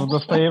 в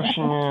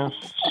Достоевщине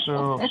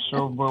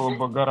все было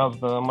бы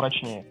гораздо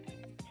мрачнее.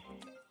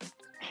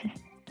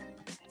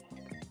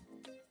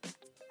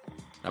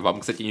 А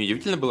вам, кстати, не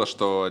удивительно было,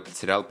 что этот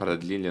сериал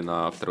продлили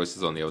на второй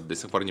сезон? Я вот до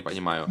сих пор не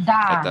понимаю.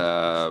 Да.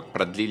 Это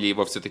продлили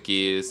его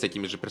все-таки с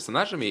этими же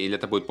персонажами, или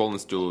это будет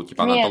полностью,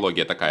 типа,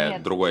 антология такая,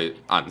 нет. другой...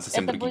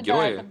 совсем это другие будет,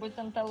 герои? Да, это будет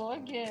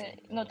антология,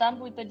 но там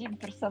будет один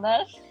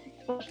персонаж,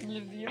 наш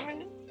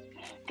любимый,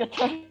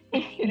 который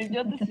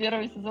перейдет из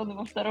первого сезона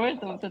во второй,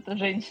 это вот эта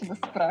женщина с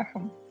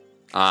прахом.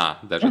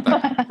 Даже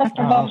так.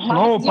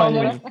 Снова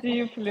поняли.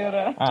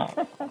 Стифлера.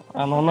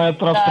 Ну на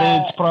этот раз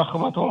приедет с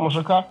прахом этого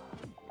мужика.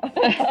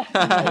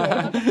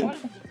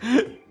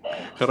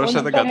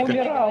 Хорошая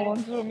догадка. Он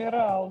же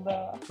умирал,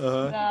 да.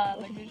 Да,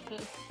 она говорит, что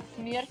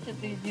смерть —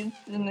 это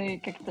единственный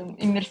как-то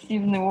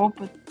иммерсивный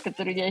опыт,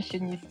 который я еще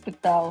не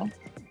испытала.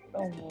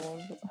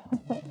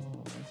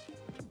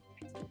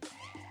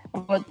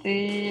 Вот,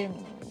 и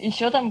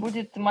еще там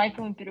будет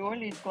Майкл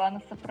Империоли из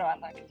клана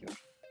Сопрано, актер.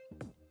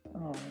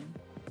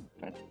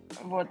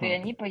 Вот, и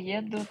они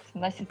поедут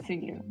на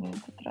Сицилию на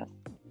этот раз.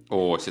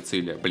 О,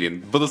 Сицилия,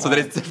 блин. Буду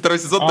смотреть второй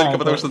сезон только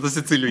потому, что на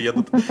Сицилию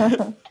едут.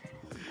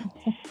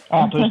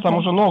 То есть там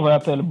уже новый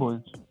отель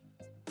будет?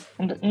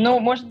 Ну,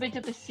 может быть,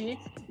 это сеть,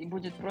 и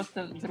будет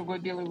просто другой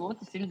Белый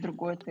Лотос или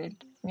другой отель.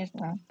 Не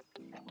знаю.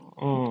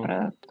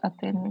 Про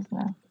отель не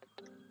знаю.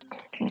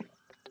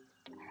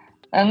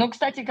 Ну,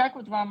 кстати, как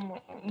вот вам...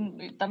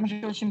 Там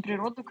же очень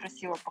природу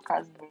красиво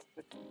показывают.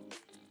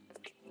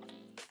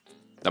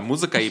 Да,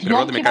 музыка и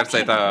природа, мне кажется,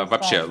 это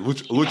вообще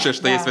лучшее,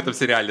 что есть в этом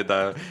сериале,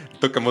 да.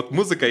 Только вот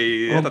музыка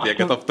и этот, я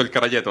готов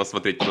только ради этого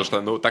смотреть, потому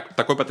что, ну,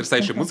 такой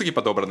потрясающей музыки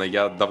подобранной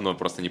я давно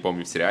просто не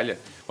помню в сериале.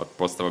 Вот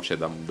просто вообще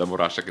до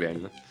мурашек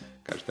реально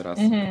каждый раз.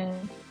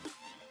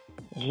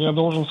 Я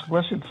должен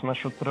согласиться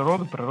насчет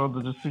природы.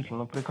 Природа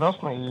действительно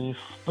прекрасна. И,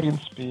 в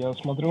принципе, я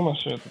смотрю на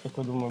все это,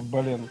 такой думаю,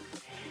 блин,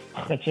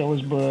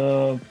 хотелось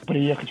бы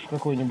приехать в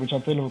какой-нибудь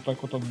отель вот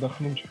так вот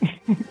отдохнуть.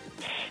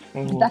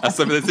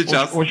 Особенно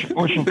сейчас.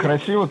 Очень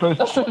красиво. То есть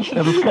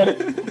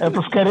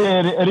это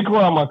скорее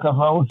реклама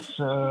оказалась,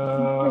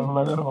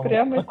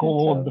 наверное,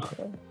 такого отдыха.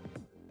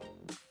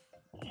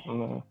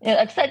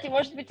 Кстати,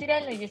 может быть, и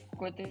реально есть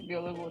какой-то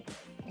белый лотос.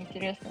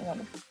 Интересно,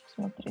 надо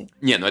посмотреть.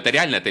 Не, ну это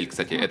реальный отель,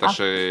 кстати. Это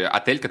же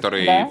отель,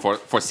 который Four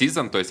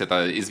Seasons, то есть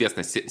это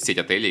известная сеть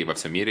отелей во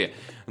всем мире.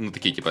 Ну,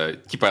 такие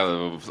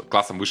типа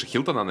классом выше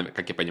Хилтона,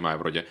 как я понимаю,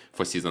 вроде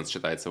Four Seasons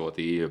считается, вот.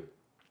 И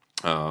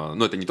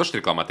ну, это не то, что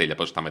реклама отеля,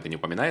 потому что там это не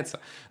упоминается,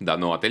 да,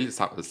 но отель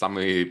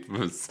самый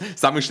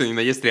что ни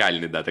на есть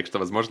реальный, да, так что,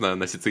 возможно,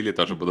 на Сицилии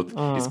тоже будут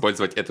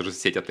использовать эту же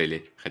сеть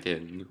отелей, хотя,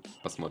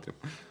 посмотрим.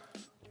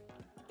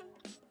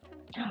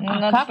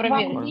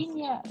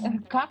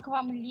 Как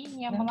вам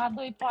линия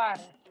молодой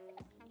пары?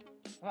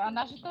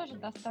 Она же тоже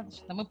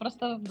достаточно. Мы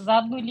просто за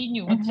одну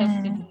линию вот сейчас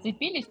все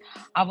зацепились,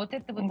 а вот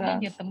эта вот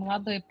линия, это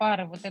молодой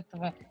пары, вот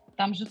этого,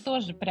 там же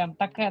тоже прям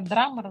такая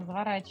драма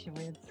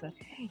разворачивается.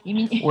 И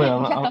я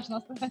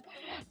должна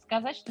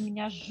сказать, что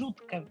меня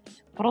жутко,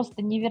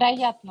 просто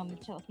невероятно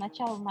начало.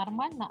 Сначала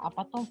нормально, а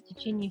потом в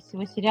течение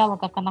всего сериала,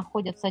 как она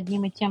ходит с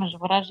одним и тем же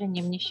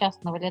выражением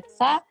несчастного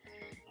лица,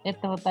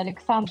 это вот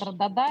Александра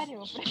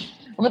Дадарио.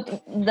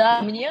 Вот,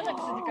 да, мне она,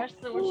 кстати,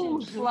 кажется,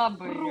 очень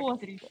слабой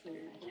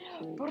актрисой.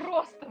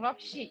 Просто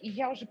вообще. И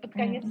я уже под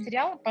конец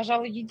сериала,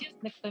 пожалуй,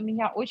 единственное, кто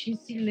меня очень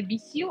сильно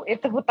бесил,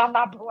 это вот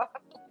она была.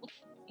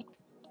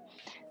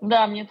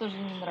 Да, мне тоже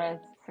не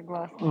нравится,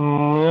 согласна.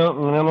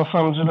 Меня на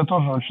самом деле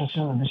тоже очень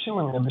сильно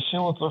бесило. Меня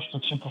бесило то, что,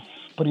 типа,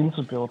 в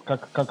принципе, вот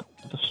как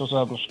это все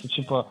задано, что,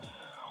 типа,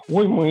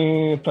 ой,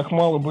 мы так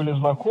мало были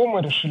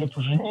знакомы, решили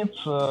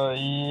пожениться,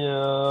 и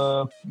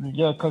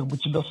я как бы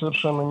тебя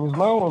совершенно не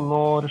знала,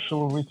 но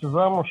решила выйти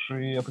замуж,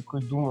 и я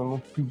такой думаю, ну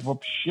ты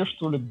вообще,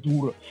 что ли,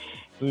 дура?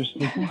 То есть,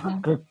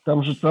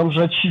 там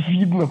же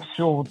очевидно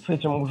все вот с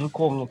этим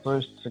мужиком, ну, то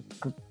есть,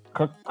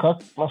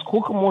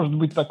 насколько может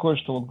быть такое,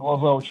 что вот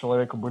глаза у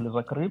человека были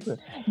закрыты?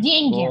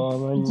 Деньги.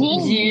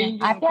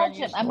 Опять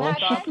же,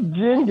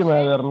 деньги,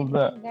 наверное,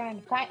 да.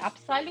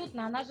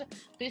 Абсолютно. Она же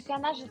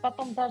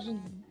потом даже,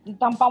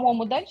 там,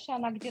 по-моему, дальше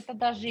она где-то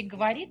даже и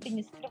говорит, и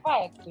не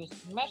скрывает. То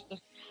есть, понимаешь, то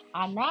есть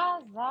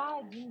она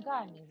за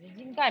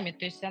деньгами.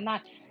 То есть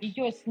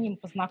ее с ним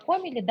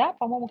познакомили, да,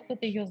 по-моему,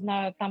 кто-то ее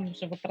знает, там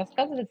же вот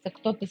рассказывается,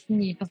 кто-то с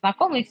ней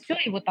познакомил, и все,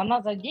 и вот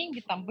она за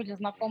деньги, там были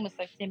знакомы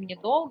совсем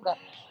недолго.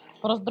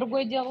 Просто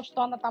другое дело,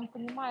 что она там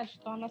понимает,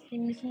 что она с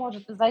ним не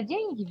сможет из-за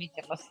деньги,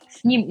 видимо,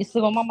 с ним и с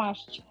его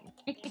мамашечкой.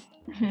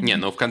 Не,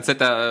 ну в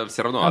конце-то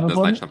все равно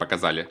однозначно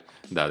показали.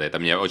 Да, это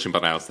мне очень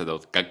понравилось. Это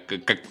вот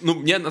ну,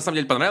 мне на самом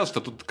деле понравилось, что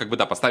тут как бы,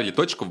 да, поставили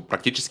точку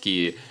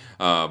практически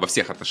во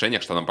всех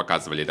отношениях, что нам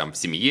показывали там в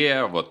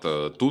семье, вот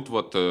тут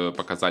вот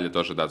показали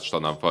тоже, да, что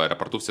она в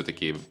аэропорту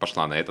все-таки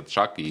пошла на этот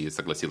шаг и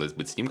согласилась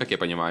быть с ним, как я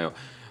понимаю.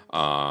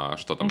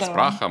 Что там с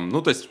прахом.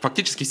 Ну, то есть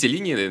фактически все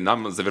линии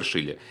нам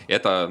завершили.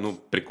 Это, ну,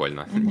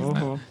 прикольно. Не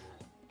знаю.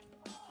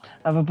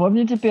 А вы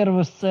помните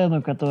первую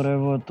сцену, которая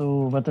вот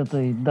у вот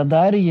этой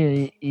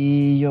Дадарьи и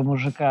ее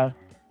мужика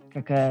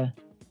какая?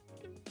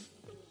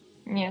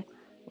 Нет.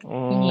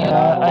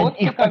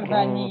 Когда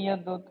они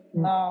едут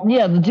на...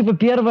 Нет, ну типа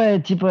первая,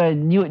 типа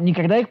не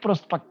когда их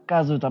просто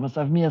показывают, там, а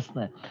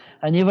совместно.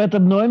 Они в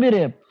этом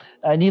номере,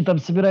 они там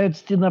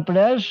собираются идти на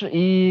пляж,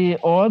 и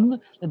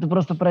это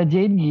просто про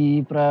деньги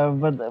и про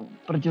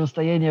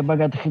противостояние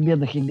богатых и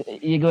бедных,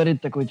 и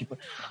говорит такой, типа,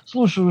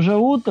 слушай, уже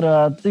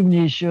утро, а ты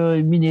мне еще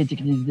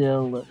минетик не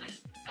сделала.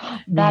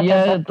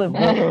 Я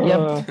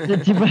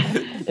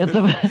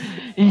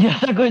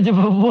такой,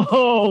 типа,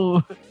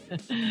 вау!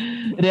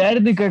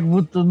 Реально как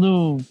будто,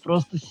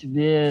 просто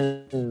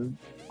себе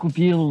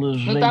купил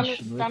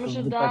женщину. Там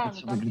же, да,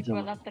 там типа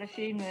она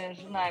трофейная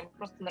жена. Ему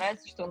просто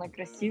нравится, что она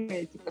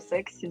красивая, типа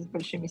секси, с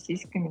большими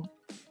сиськами.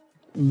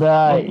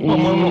 Да,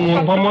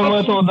 по-моему,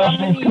 этого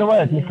даже не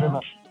скрывает ни хрена.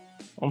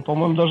 Он,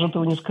 по-моему, даже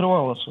этого не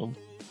скрывал особо.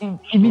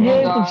 И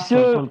меня это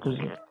все...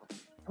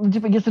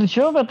 типа, если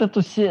что,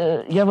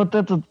 я вот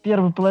эту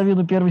первую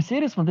половину первой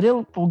серии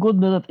смотрел полгода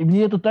назад, и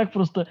мне это так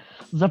просто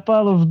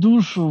запало в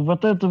душу,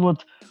 вот эта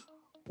вот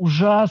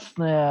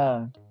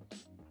ужасная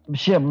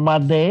вообще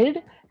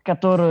модель,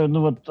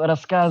 которую,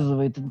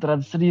 рассказывает и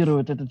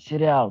транслирует этот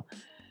сериал,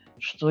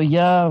 что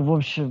я, в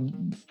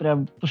общем,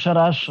 прям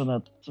пошарашен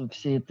от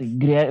всей этой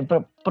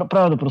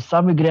правда, просто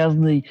самый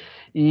грязный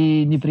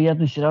и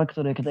неприятный сериал,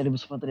 который я когда-либо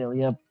смотрел.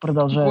 Я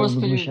продолжаю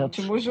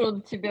возмущаться. Господи, почему же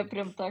он тебя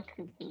прям так...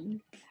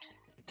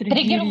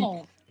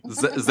 Триггернул.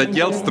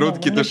 Задел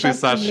струнки души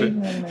Саши.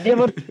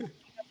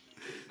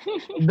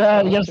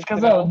 Да, я же Хороший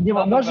сказал, сериал,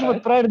 надо Маша вот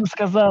брать. правильно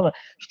сказала,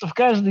 что в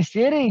каждой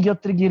серии ее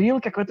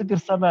триггерил какой-то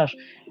персонаж.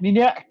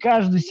 Меня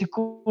каждую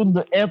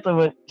секунду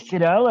этого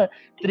сериала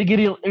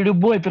триггерил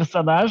любой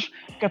персонаж,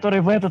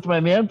 который в этот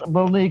момент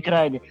был на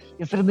экране.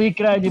 Если на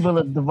экране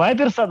было 2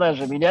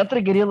 персонажа, меня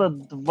триггерило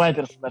 2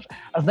 персонажа.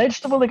 А знаете,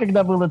 что было,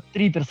 когда было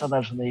 3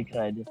 персонажа на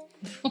экране?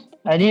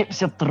 Они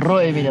все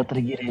трое меня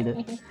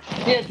триггерили.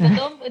 Нет,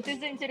 потом ты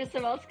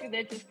заинтересовался, когда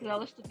я тебе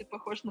сказала, что ты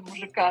похож на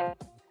мужика.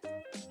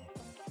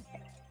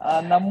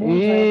 А на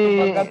мужа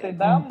этой богатой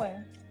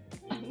дамы?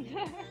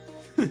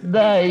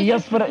 Да, и я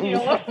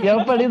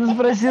у Полины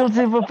спросил,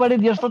 типа,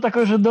 Полин, я что,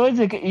 такой же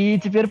додик? И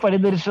теперь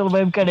Полина решила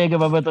моим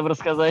коллегам об этом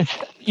рассказать.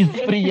 И с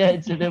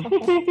приятелем.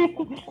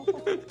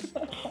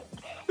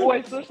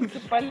 Ой, слушайте,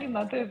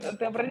 Полина,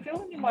 ты обратила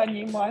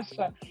внимание, и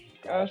Маша,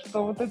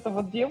 что вот эта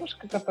вот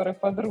девушка, которая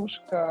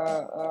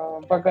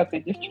подружка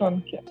богатой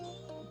девчонки,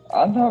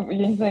 она,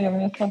 я не знаю, я на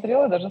нее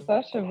смотрела, даже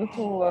Саша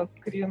выслала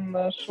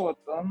скриншот.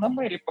 Она на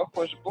Мэри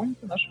похожа,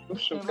 помните нашу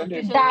бывшую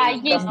коллегу? Да,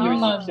 в есть комьюнити.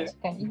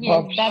 немножечко. Есть,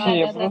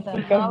 Вообще, да.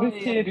 просто каждую Да,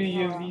 серию я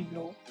ее поняла.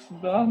 видел.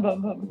 Да.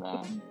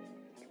 Да.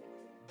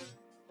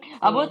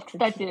 А Да, вот, как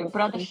кстати, всегда,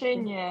 про встречи.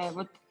 отношения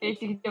вот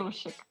этих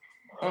девушек.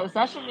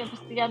 Саша меня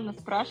постоянно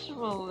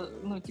спрашивал,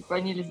 ну, типа,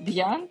 они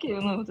лесбиянки,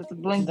 ну, вот эта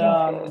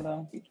блондинка,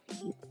 Да.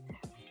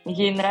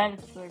 ей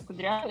нравятся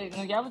кудрявые,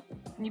 но я вот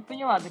не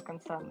поняла до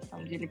конца, на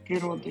самом деле,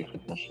 природу их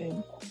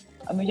отношений.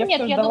 Ну, я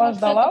Нет, все я думаю, что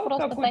ждала это вот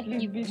просто какую-то такие...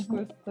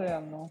 лесбийскую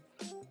сцену.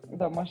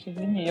 Да, Маша,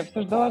 извини, я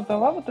все ждала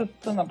вот эту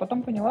сцену, а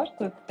потом поняла,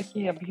 что это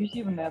такие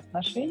абьюзивные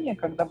отношения,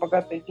 когда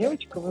богатая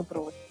девочка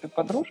выбрала себе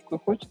подружку и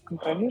хочет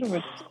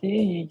контролировать все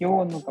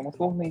ее, ну, там,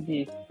 условные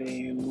действия.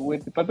 И у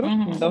этой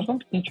подружки не должно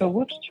быть ничего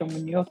лучше, чем у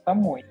нее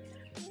самой.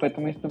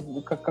 Поэтому, если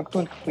как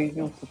только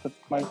появился этот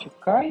мальчик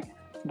Кай,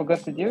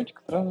 богатая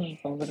девочка сразу же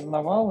там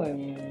заревновала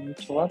и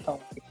начала там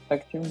какие-то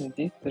активные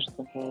действия,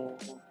 чтобы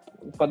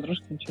у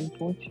подружки ничего не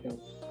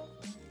получилось.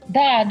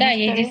 Да, Ну,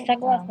 я здесь скорее,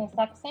 согласна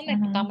да. с Оксаной,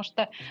 Мгм. потому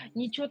что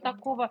ничего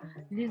такого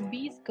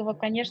лесбийского,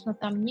 конечно,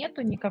 там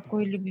нету,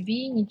 никакой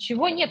любви,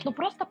 ничего нет. Ну,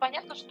 просто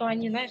понятно, что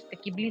они, знаешь,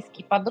 такие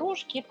близкие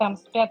подружки, там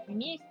спят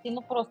вместе,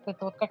 ну, просто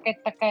это вот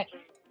какая-то такая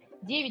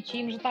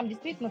девичья, им же там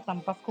действительно там,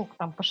 поскольку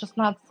там по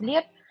 16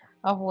 лет,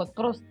 вот,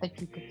 просто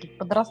такие какие-то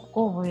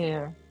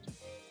подростковые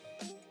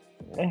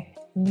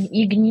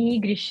не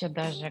игрища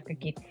даже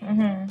какие-то.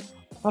 Мгм.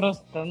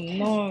 Просто,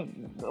 ну,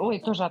 ой,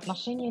 тоже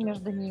отношения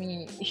между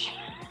ними еще.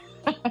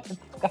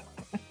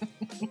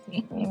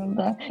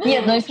 Да.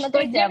 Нет, ну и Что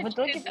смотрите, а в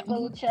девочка итоге это-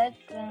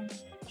 получается,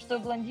 что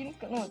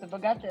блондинка, ну, это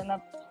богатая,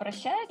 она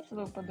прощает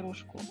свою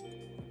подружку.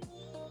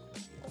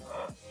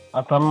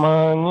 А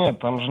там нет,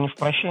 там же не в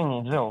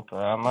прощении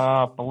дело-то.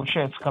 Она,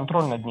 получается,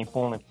 контроль над ней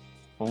полный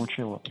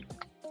получила.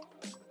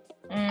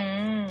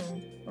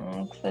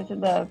 Кстати,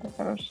 да, это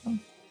хорошо.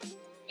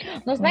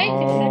 Но знаете,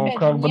 вот Ну, опять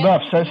как же, бы, мне да,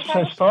 не вся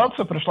кажется,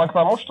 ситуация пришла к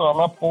тому, что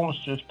она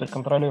полностью теперь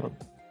контролирует.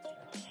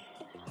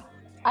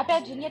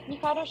 опять же, нет ни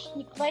хороших,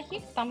 ни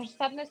плохих, потому что,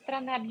 с одной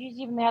стороны,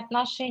 абьюзивные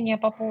отношения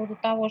по поводу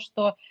того,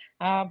 что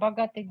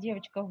богатая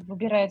девочка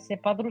выбирает себе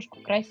подружку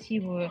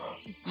красивую,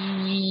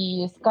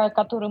 и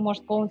которую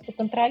может полностью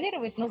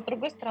контролировать, но, с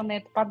другой стороны,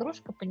 эта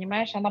подружка,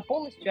 понимаешь, она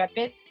полностью,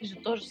 опять же,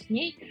 тоже с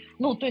ней,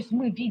 ну, то есть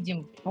мы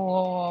видим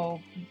по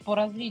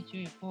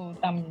развитию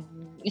там,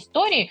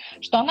 истории,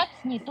 что она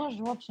с ней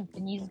тоже, в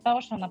общем-то, не из-за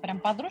того, что она прям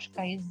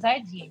подружка, а из-за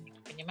денег,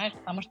 понимаешь,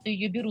 потому что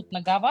ее берут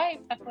на Гавайи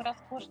в такой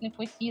роскошный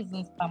Four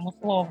Seasons, там,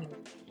 условно.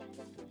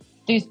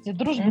 То есть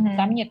дружбы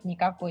там нет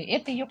никакой.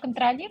 Это ее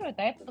контролирует,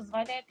 а это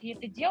позволяет ей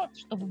это делать,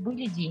 чтобы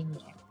были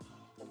деньги.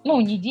 Ну,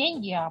 не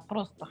деньги, а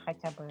просто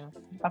хотя бы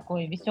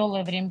такое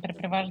веселое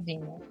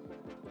времяпрепровождение.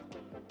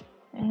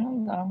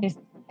 Ну да. То есть,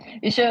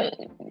 Еще,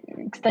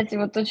 кстати,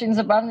 вот очень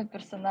забавный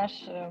персонаж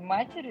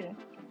матери,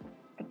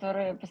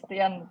 которая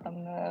постоянно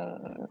там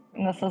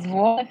на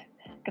созвонах,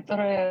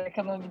 которая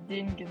экономит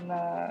деньги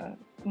на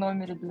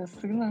номере для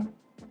сына.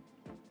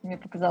 Мне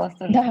показалось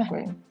тоже Да.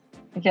 такой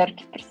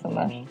яркий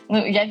персонаж.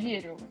 Ну, я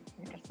верю.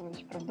 Мне кажется,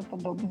 очень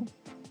правдоподобно.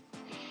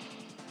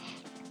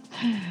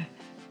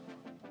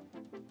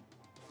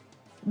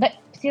 да,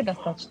 все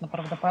достаточно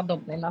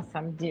правдоподобные на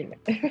самом деле.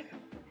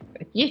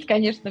 Есть,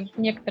 конечно, в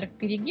некоторых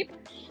перегиб,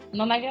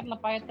 но, наверное,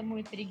 поэтому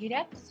и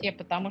триггерят все,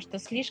 потому что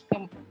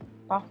слишком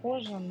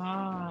похоже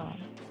на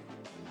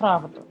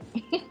правду.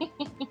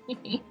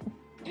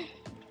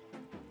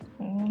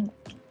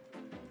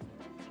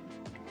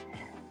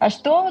 А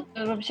что вот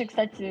вообще,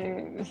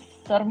 кстати,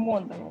 с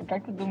Армондом?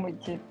 Как вы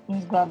думаете, ну,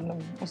 с главным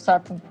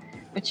усатым?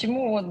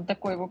 Почему он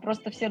такой? Его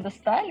просто все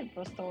достали,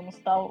 просто он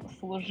устал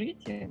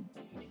служить?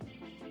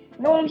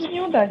 Ну, он же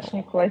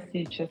неудачник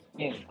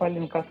классический,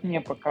 Полин, как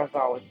мне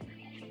показалось.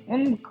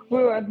 Он как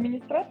бы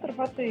администратор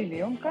в отеле,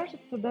 и он,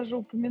 кажется, даже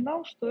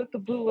упоминал, что это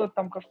было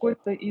там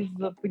какое-то из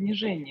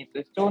понижений. То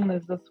есть он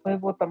из-за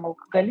своего там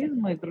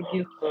алкоголизма и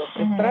других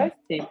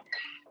пристрастий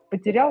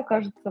потерял,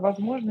 кажется,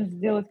 возможность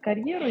сделать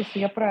карьеру, если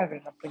я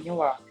правильно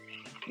поняла.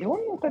 И он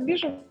вот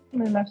обиженный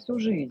на всю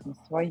жизнь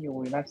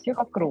свою, и на всех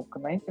вокруг, и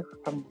на этих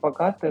там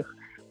богатых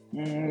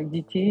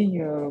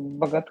детей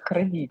богатых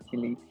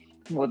родителей.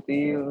 Вот,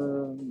 и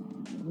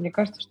мне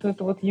кажется, что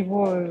это вот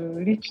его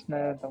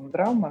личная там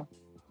драма,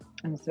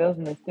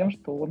 связанная с тем,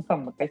 что он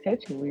сам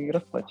накосячил и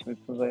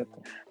расплачивается за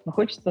это. Но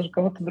хочется же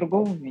кого-то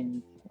другого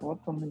винить. Вот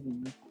он и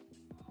винит.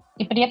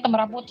 И при этом,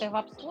 работая в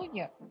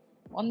обслуге,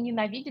 он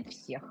ненавидит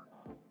всех.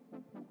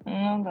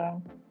 Ну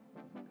да.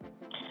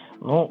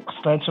 Ну,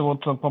 кстати,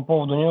 вот по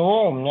поводу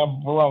него у меня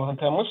была вот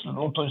такая мысль,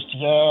 ну, то есть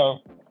я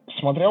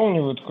смотрел на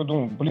него и такой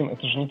думаю, блин,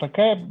 это же не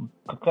такая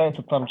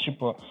какая-то там,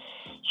 типа,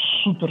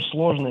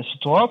 суперсложная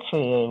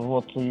ситуация,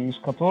 вот, из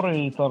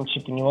которой там,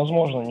 типа,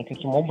 невозможно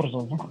никаким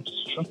образом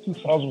выкрутиться. Что ты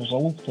сразу в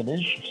залупу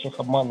лезешь и всех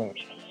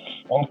обманываешь?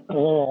 Он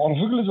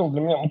выглядел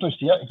для меня, ну, то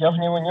есть я в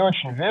него не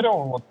очень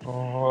верил, вот,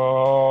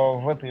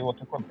 в это его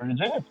такое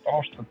поведение,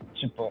 потому что,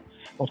 типа,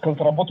 вот когда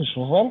ты работаешь в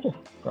ивентах,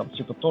 там,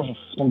 типа, тоже,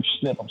 в том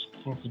числе, там,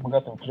 с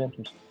богатыми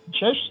клиентами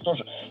встречаешься,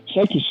 тоже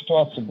всякие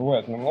ситуации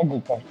бывают, много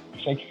там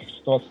всяких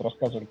ситуаций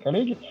рассказывали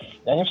коллеги,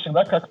 и они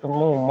всегда как-то,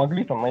 ну,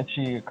 могли там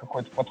найти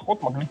какой-то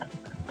подход, могли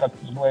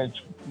как-то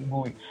сгладить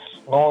углы.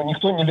 Но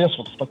никто не лез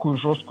вот в такую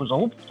жесткую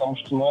залупу, потому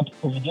что, ну, это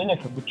поведение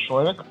как бы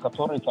человека,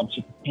 который там,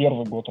 типа,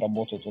 первый год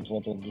работает вот в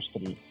этой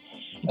индустрии.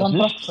 Да он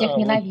просто всех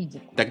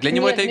ненавидит. Так для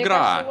него Нет, это мне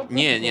игра. кажется,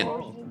 Не,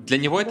 для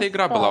него это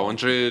игра устал. была. Он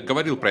же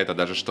говорил про это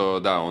даже,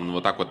 что да, он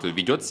вот так вот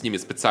ведет с ними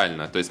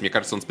специально. То есть, мне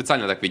кажется, он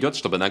специально так ведет,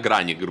 чтобы на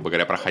грани, грубо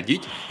говоря,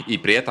 проходить и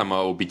при этом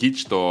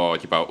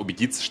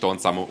убедиться, что он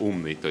самый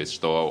умный. То есть,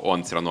 что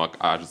он все равно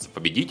окажется в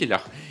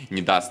победителях,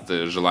 не даст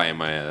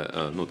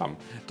желаемое, ну там,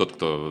 тот,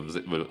 кто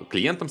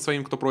клиентам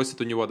своим, кто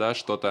просит у него, да,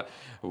 что-то.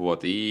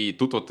 Вот. И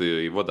тут вот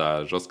его,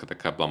 да, жестко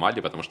так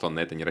обломали, потому что он на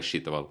это не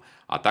рассчитывал.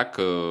 А так,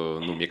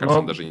 ну, мне кажется,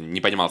 он даже не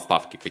понимал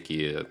ставки,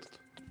 какие.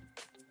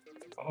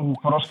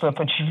 Просто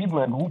это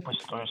очевидная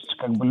глупость. То есть,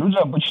 как бы люди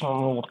обычно,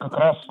 ну, вот как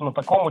раз на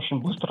таком очень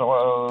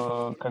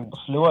быстро как бы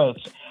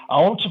сливаются.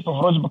 А он, типа,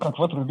 вроде бы как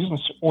в этом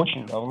бизнесе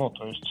очень давно.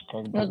 То есть,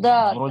 как бы, Ну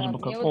да, вроде да. бы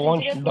как Мне он вот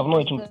очень интересно давно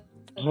этим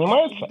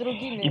занимается.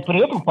 другими. И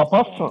при этом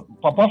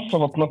попасться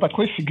вот на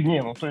такой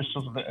фигне. Ну, то есть,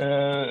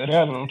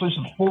 реально, ну, то есть,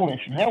 это полная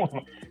фигня, вот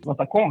на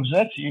таком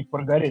взять и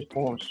прогореть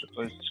полностью.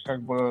 То есть,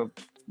 как бы,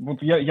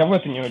 вот я в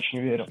это не очень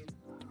верю.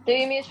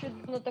 Ты имеешь в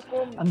виду на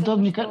таком,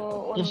 Антон,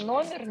 что он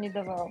номер не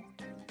давал?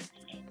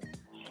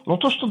 Ну,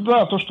 то, что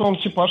он,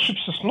 типа,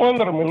 ошибся с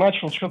номером и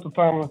начал что-то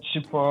там,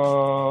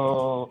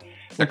 типа...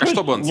 Так, ну, а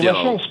что бы он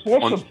сделал?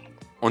 Способ...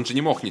 Он же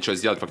не мог ничего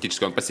сделать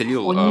фактически. Он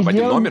поселил Он в один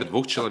сделал... номер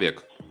 2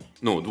 человек.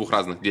 Ну, две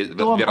разных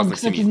Он,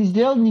 кстати, семьи. не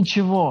сделал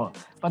ничего.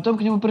 Потом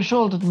к нему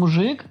пришел этот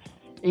мужик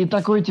и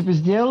такой, типа,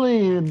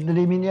 сделай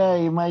для меня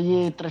и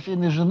моей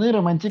трофейной жены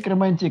романтик.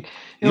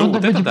 И Ну, он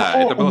такой, типа,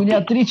 это было у меня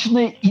тупо.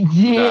 отличная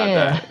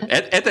идея. Да.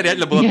 Это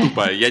реально было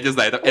тупо. Я не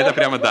знаю, это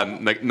прямо, да,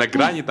 на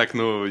грани так,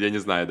 ну, я не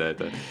знаю, да,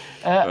 это...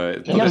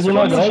 Я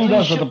вспомнил,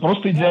 даже это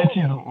просто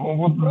идиотизм.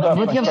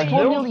 Вот я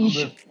вспомнил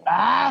еще...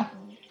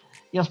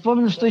 Я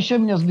вспомнил, что еще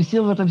меня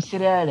взбесило в этом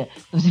сериале.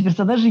 Что все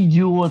персонажи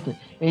идиоты.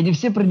 И они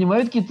все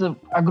принимают какие-то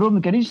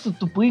огромное количество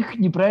тупых,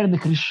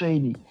 неправильных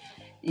решений.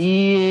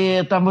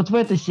 И там вот в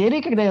этой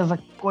серии, когда я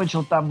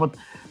закончил, там вот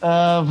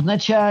в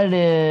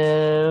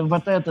начале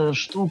вот эта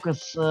штука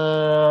с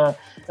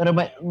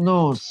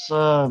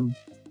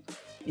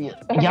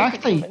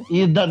яхтой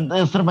и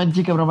с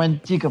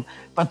романтиком.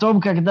 Потом,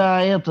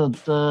 когда этот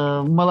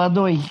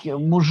молодой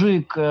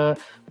мужик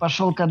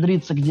пошел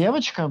кадриться к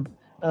девочкам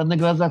на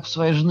глазах у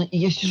своей жены, и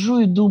я сижу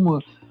и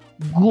думаю,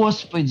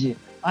 господи,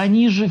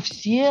 они же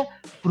все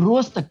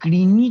просто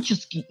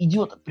клинические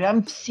идиоты,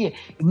 прям все.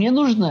 И мне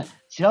нужно,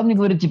 сериал мне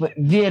говорит, типа,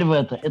 верь в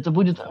это. Это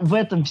будет в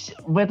этом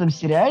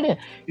сериале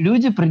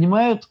люди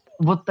принимают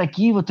вот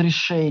такие вот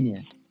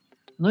решения.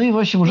 Ну и, в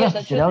общем,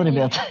 ужасный сериал,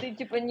 ребят. Ты,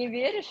 типа, не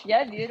веришь?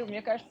 Я верю,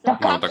 мне кажется... Да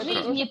как в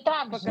жизни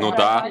так же? Ну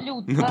да,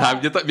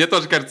 мне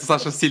тоже кажется,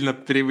 Саша сильно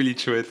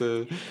преувеличивает.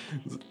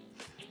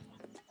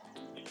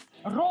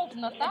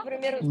 Ровно так?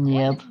 Например,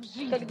 нет.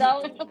 Когда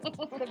он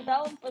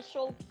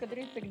пошел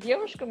кадриться к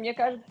девушкам, мне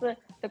кажется,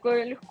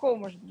 такое легко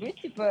может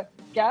быть. Типа,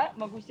 я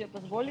могу себе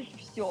позволить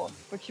все.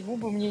 Почему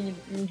бы мне не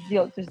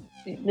сделать? То есть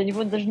для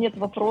него даже нет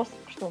вопросов,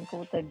 что он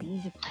кого-то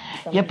обидит.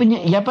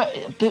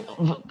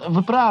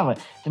 Вы правы.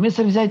 Там,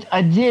 если взять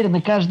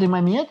отдельно каждый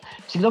момент,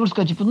 всегда можно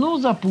сказать, типа, ну,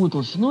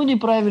 запутался, ну,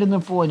 неправильно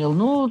понял,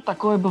 ну,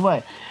 такое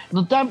бывает.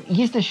 Но там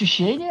есть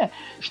ощущение,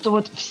 что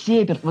вот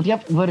все... Вот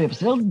я говорю, я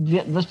посмотрел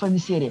 2,5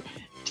 серии.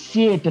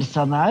 Все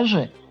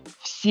персонажи,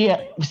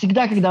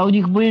 всегда, когда у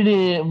них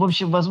были, в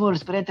общем,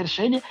 возможность принять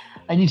решение,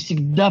 они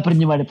всегда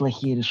принимали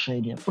плохие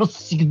решения. Просто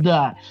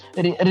всегда.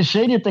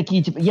 Решения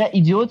такие, типа, я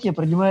идиот, я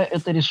принимаю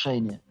это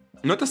решение.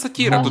 Ну, это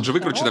сатира, тут же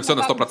выкручено все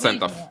на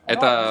 100%.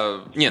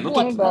 Это... Не, ну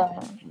тут...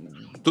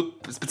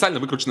 Тут специально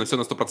выкручено все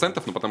на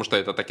 100%, ну, потому что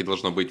это так и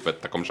должно быть в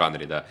таком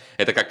жанре, да.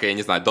 Это как, я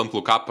не знаю, Don't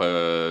Look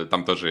Up,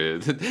 там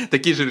тоже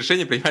такие же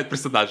решения принимают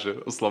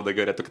персонажи, условно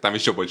говоря, только там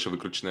еще больше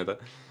выкручено это.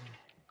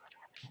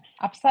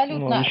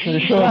 Абсолютно. Ну,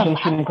 еще один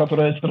фильм,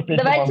 который я терпеть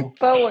не могу.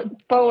 Давайте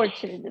по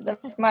очереди. Да?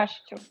 Маша,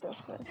 что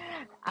сказать?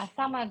 А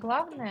самое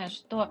главное,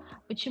 что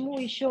почему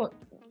еще...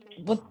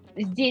 Вот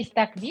здесь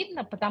так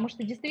видно, потому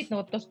что действительно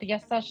вот то, что я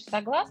с Сашей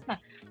согласна,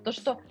 то,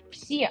 что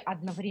все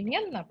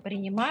одновременно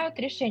принимают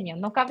решения.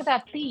 Но когда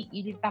ты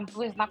или там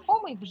твой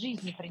знакомый в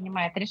жизни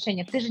принимает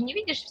решение, ты же не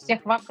видишь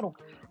всех вокруг.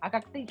 А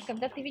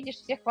когда ты видишь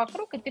всех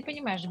вокруг, и ты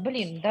понимаешь,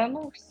 блин, да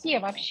ну все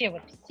вообще,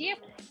 вот все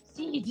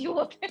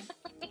идиоты.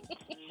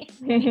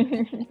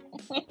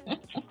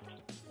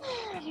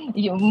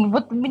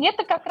 Вот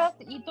мне-то как раз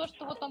и то,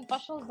 что вот он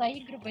пошел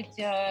заигрывать,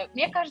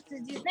 мне кажется,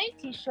 здесь,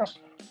 знаете, еще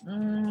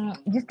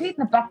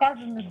действительно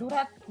показаны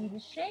дурацкие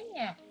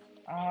решения,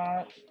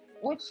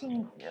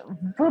 очень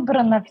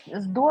выбрано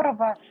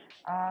здорово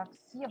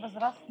все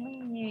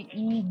возрастные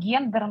и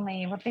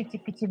гендерные вот эти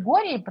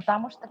категории,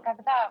 потому что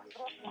когда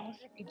взрослый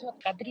мужик идет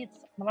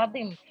кадриться к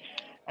молодым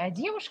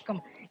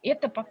девушкам,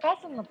 это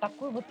показано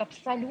такой вот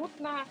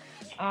абсолютно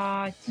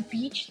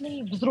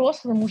типичный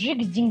взрослый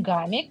мужик с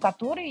деньгами,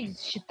 который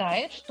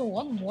считает, что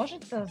он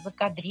может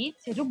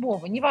закадрить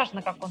любого.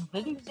 Неважно, как он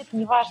выглядит,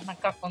 неважно,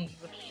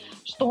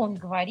 что он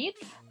говорит.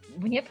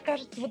 Мне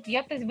кажется, вот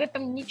я-то в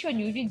этом ничего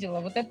не увидела.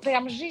 Вот это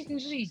прям жизнь.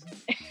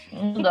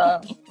 Ну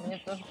да, мне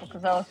тоже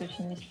показалось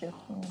очень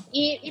естественно.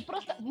 И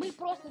мы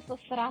просто со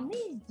стороны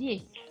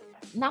здесь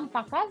нам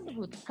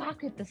показывают,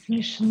 как это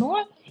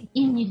смешно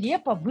и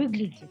нелепо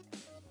выглядит.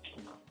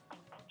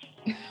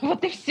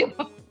 Вот и все.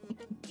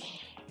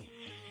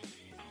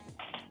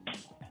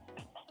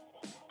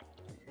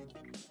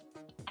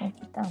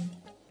 Там.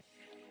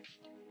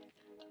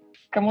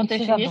 Кому-то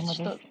еще есть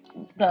что?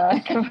 Да,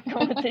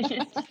 кому-то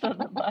есть что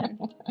добавить.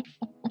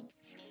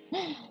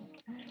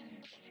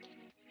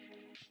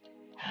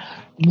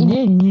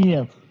 Мне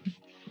нет.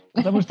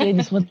 Потому что я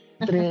не смотрю.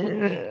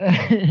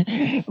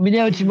 У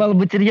меня очень мало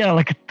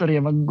материала, который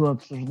я могу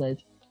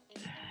обсуждать.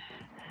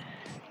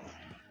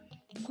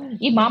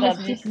 И мама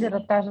Стифлера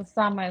та же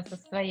самая со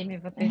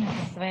своим вот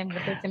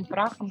этим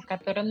прахом,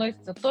 который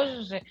носится,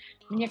 тоже же,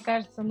 мне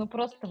кажется, ну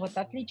просто вот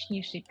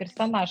отличнейший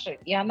персонаж.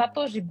 И она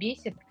тоже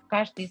бесит в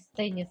каждой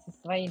сцене со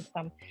своим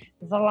там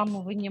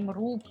заламыванием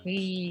рук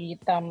и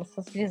там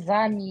со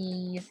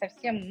слезами и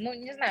совсем, ну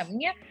не знаю,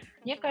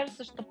 мне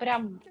кажется, что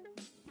прям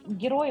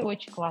герои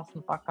очень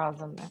классно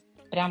показаны.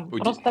 Прям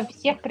просто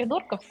всех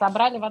придурков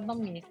собрали в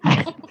одном месте.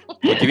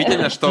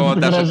 Удивительно, что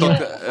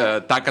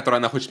даже та, которой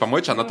она хочет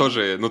помочь, она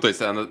тоже, ну, то есть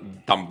она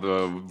там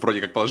вроде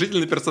как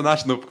положительный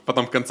персонаж, но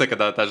потом в конце,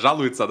 когда та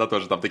жалуется, она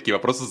тоже там такие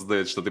вопросы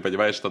задает, что ты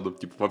понимаешь, что, ну,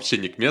 типа, вообще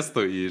не к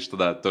месту, и что,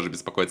 да, тоже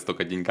беспокоится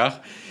только о деньгах,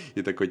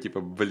 и такой,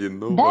 типа, блин,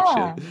 ну, да.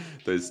 Вообще.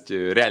 То есть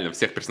реально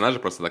всех персонажей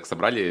просто так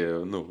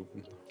собрали, ну,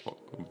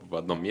 в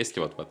одном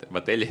месте, вот в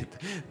отеле,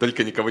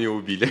 только никого не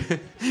убили.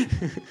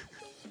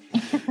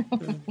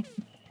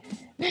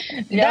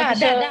 Да.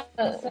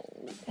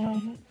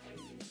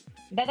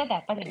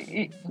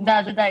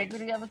 Да, я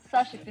говорю, я вот с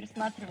Сашей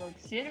пересматривала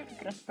эту серию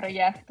как раз про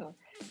яхту,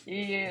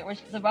 и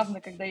очень забавно,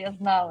 когда я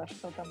знала,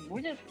 что там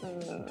будет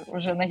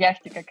уже на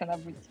яхте, как она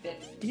будет себя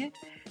вести,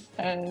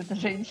 эта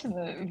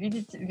женщина,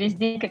 видеть весь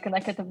день, как она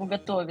к этому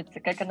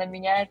готовится, как она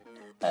меняет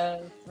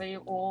свои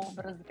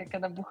образы, как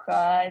она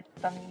бухает,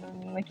 там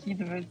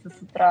накидывается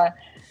с утра,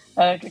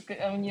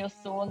 как у нее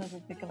сон,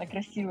 как она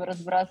красиво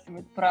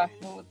разбрасывает прах.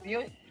 Ну вот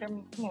ее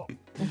прям, ну,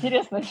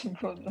 интересно очень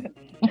было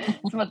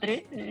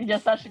смотреть. Я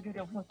Саше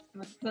говорила, вот,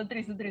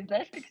 смотри,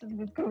 знаешь, как сейчас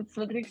будет круто,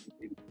 смотри,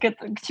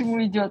 к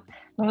чему идет.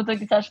 Но в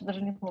итоге Саша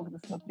даже не смог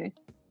досмотреть,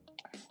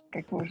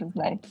 как вы уже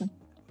знаете.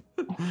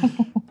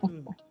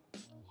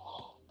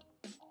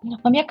 Но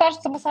мне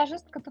кажется,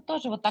 массажистка-то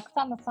тоже, вот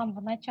Оксана с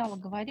самого начала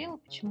говорила,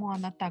 почему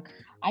она так.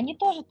 Они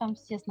тоже там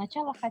все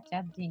сначала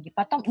хотят деньги,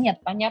 потом, нет,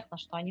 понятно,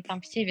 что они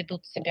там все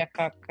ведут себя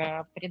как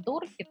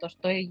придурки, то,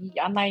 что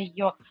она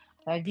ее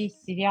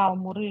весь сериал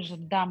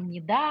мурыжит, дам,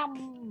 не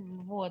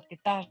дам, вот, и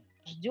та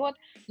ждет,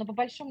 но по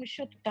большому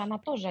счету-то она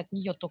тоже от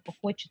нее только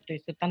хочет, то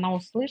есть вот она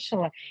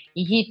услышала,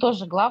 и ей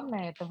тоже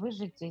главное это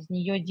выжать из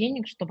нее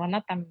денег, чтобы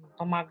она там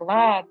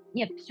помогла.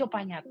 Нет, все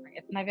понятно,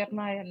 это,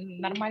 наверное,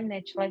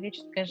 нормальное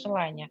человеческое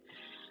желание.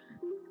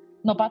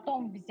 Но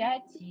потом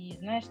взять и,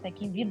 знаешь,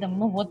 таким видом,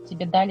 ну вот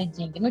тебе дали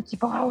деньги, ну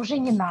типа, уже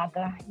не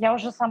надо, я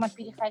уже сама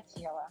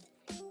перехотела.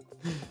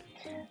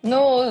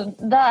 Ну,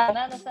 да,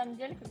 она на самом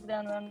деле,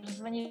 когда она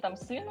звонит там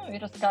сыну и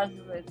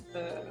рассказывает,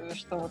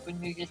 что вот у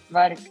нее есть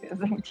Варик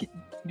замутить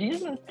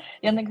бизнес,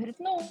 и она говорит,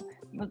 ну,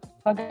 вот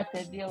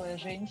богатая белая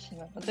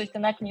женщина. Ну, то есть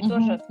она к ней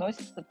тоже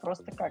относится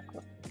просто как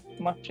вот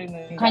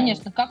машина.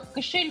 Конечно, как к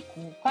кошельку,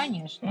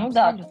 конечно, ну,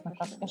 абсолютно да,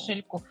 как к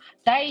кошельку.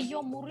 Та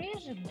ее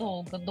мурыжит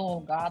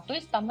долго-долго, а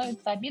той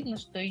становится обидно,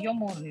 что ее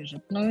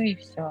мурыжит. Ну и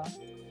все.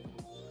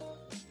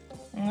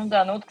 Ну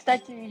да, ну вот,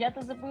 кстати,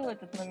 я-то забыла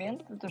этот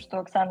момент, то, что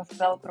Оксана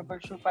сказала про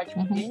большую пачку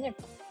денег,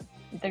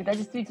 и тогда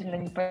действительно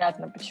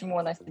непонятно, почему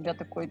она себя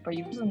такой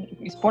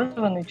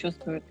использованной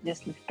чувствует,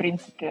 если, в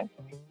принципе,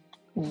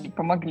 ей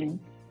помогли.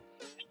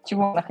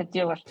 Чего она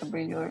хотела, чтобы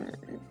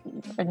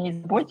о ней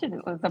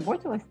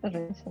заботилась эта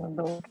женщина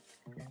долго?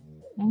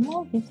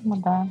 Ну, видимо,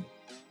 да.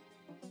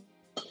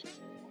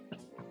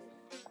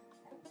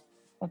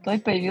 У той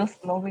появился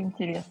новый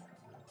интерес.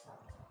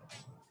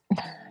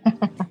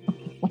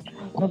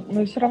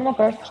 Но все равно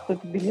кажется, что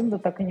эта Белинда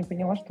так и не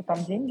поняла, что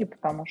там деньги,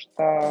 потому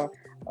что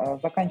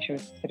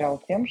заканчивается сериал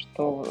тем,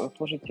 что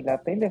служители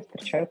отеля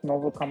встречают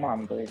новую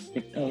команду,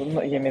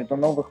 я имею в виду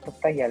новых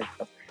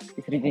постояльцев,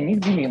 и среди них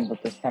Белинда,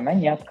 то есть она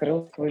не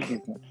открыла свой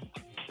бизнес.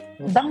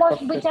 Да,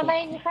 может быть,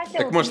 она и не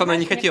хотела. Так, может, она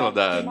не хотела,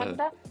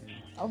 да.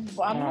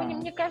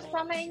 Мне кажется,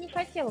 она и не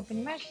хотела,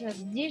 понимаешь?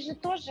 Здесь же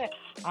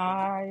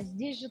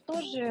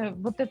тоже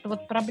вот эта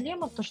вот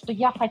проблема, то, что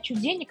я хочу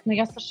денег, но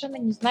я совершенно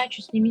не знаю,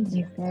 что с ними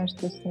делать. Не знаю,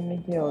 что с ними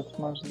делать,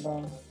 может,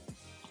 да.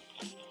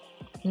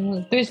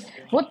 То есть,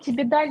 вот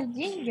тебе дали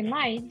деньги,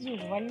 на,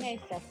 иди,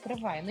 увольняйся,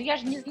 открывай. Но я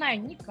же не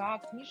знаю ни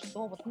как, ни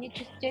что. Вот мне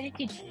чисто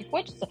теоретически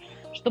хочется,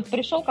 чтобы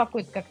пришел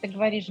какой-то, как ты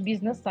говоришь,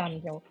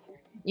 бизнес-ангел.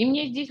 И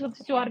мне здесь вот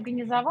все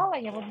организовала,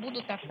 я вот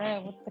буду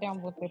такая вот прям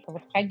вот это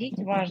вот ходить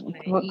важно и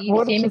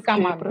всеми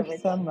командовать.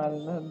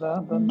 Профессионально, да.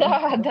 А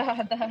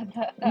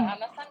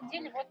на самом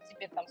деле вот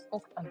тебе там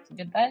сколько там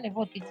тебе дали,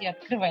 вот иди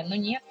открывай. Но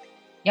нет,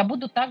 я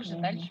буду также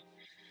дальше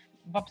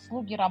в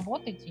обслуге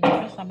работать и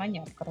ничего сама не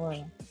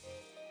открою.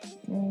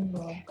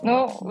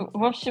 Ну,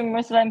 в общем,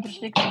 мы с вами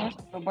пришли к тому,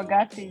 что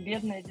богатые и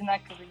бедные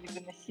одинаково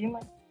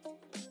невыносимы.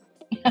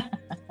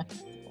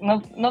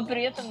 Но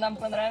при этом нам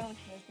понравилось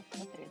на это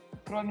смотреть.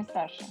 Кроме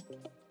Саши.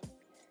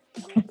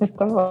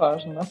 Это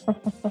важно.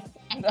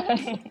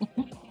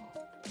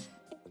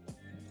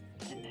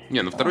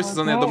 Не, ну второй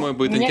сезон, я думаю,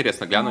 будет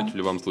интересно глянуть в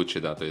любом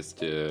случае, да, то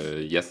есть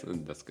я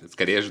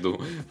скорее жду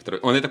второй.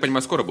 Он, я так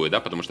понимаю, скоро будет,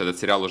 да, потому что этот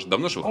сериал уже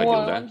давно же выходил,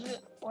 да?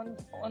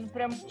 Он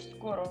прям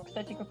скоро,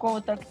 кстати,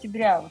 какого-то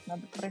октября, вот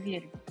надо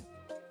проверить.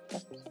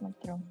 Сейчас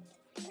посмотрю.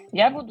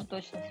 Я буду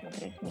точно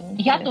смотреть.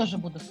 Я тоже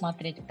буду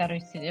смотреть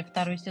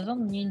второй сезон.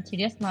 Мне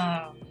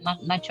интересно,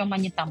 на чем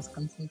они там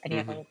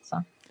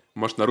сконцентрируются.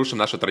 Может, нарушим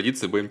нашу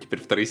традицию, будем теперь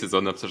вторые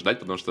сезоны обсуждать,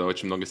 потому что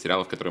очень много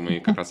сериалов, которые мы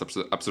как раз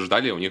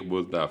обсуждали, у них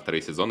будут, да,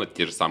 вторые сезоны,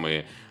 те же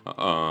самые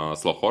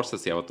Slow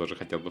Horses, я вот тоже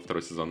хотел бы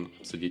второй сезон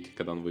обсудить,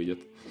 когда он выйдет,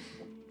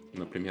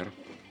 например.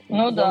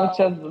 Ну да. Я вот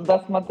сейчас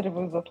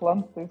досматриваю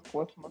 «Засланца из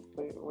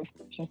космоса и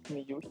очень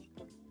смеюсь.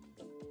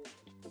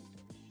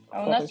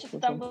 А у нас что-то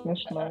там была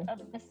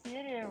одна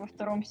серия во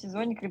втором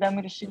сезоне, когда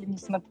мы решили не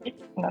смотреть,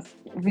 нас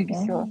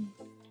выбесило.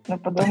 Но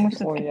потом мы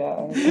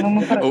все-таки...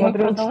 мы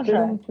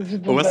продолжаем.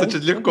 У вас очень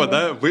легко,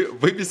 да? Вы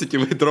выписите,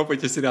 вы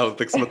дропаете сериал,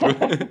 так смотрю.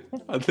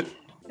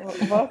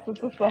 Вас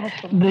это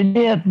Саша. Да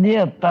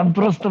нет, там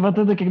просто вот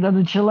это, когда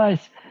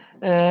началась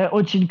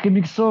очень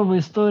комиксовая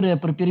история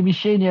про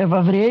перемещение во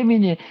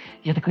времени,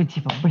 я такой,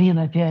 типа, блин,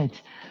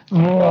 опять.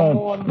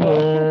 Вот.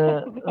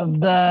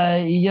 Да,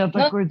 и я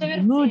такой,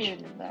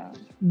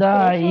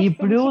 да, и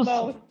плюс...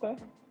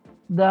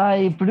 Да,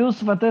 и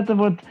плюс вот это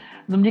вот,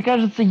 ну, мне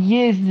кажется,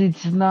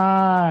 ездить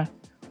на...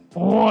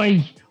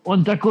 Ой,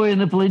 он такой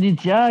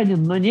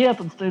инопланетянин, но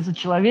нет, он становится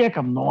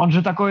человеком, но он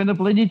же такой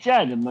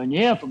инопланетянин, но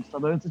нет, он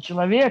становится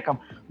человеком,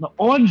 но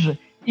он же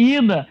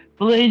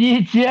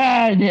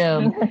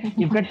инопланетянин.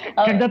 И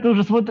когда ты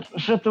уже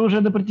смотришь это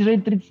уже на протяжении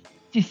 30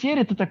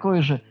 серий, ты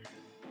такой же,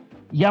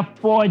 я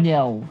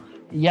понял,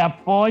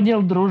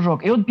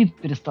 дружок. И он пит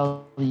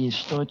перестал есть,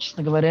 что,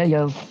 честно говоря,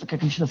 я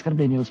как личное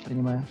оскорбление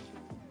воспринимаю.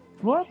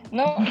 Вот.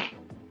 Мы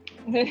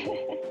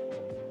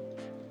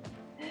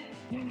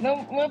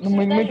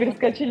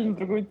перескочили на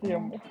другую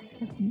тему.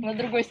 На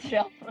другой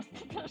сериал просто.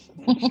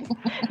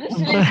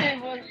 Решили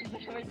его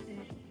захватить.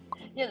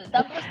 Нет,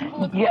 там просто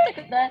было круто,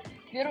 когда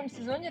в первом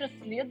сезоне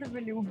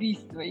расследовали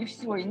убийство, и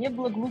все, и не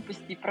было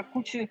глупостей про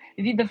кучу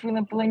видов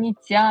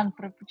инопланетян,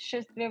 про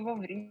путешествия во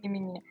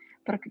времени,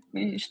 про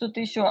что-то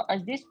еще. А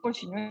здесь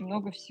очень-очень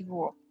много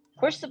всего.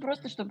 Хочется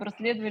просто, чтобы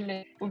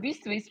расследовали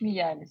убийство и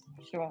смеялись.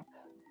 Все.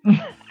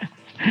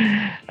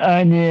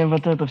 А не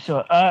вот это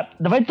все.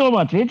 Давай, Тома,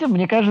 ответим.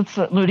 Мне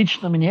кажется,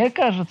 лично мне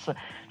кажется,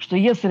 что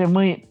если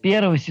мы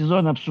первый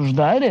сезон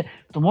обсуждали,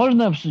 то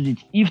можно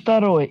обсудить и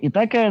второй. И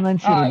так и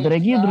анонсировать.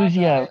 Дорогие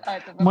друзья,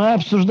 мы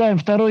обсуждаем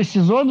второй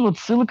сезон. Вот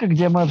ссылка,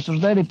 где мы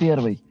обсуждали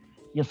первый.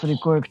 Если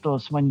кое-кто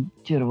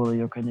смонтировал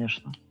ее,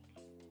 конечно.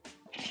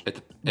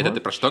 Это ты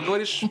про что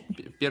говоришь?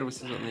 Первый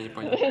сезон, я не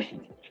понял.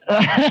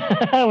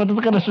 Вот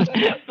это хорошо.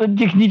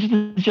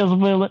 Технично сейчас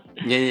было.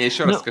 Не,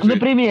 еще раз скажи.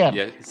 Например,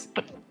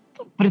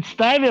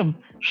 представим,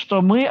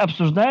 что мы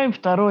обсуждаем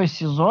второй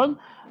сезон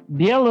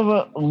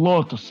 «Белого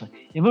лотоса».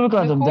 И мы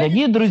выкладываем,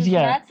 дорогие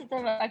друзья...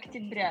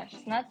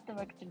 16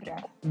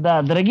 октября.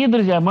 Да, дорогие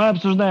друзья, мы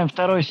обсуждаем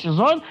второй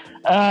сезон.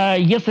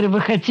 Если вы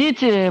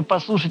хотите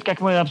послушать,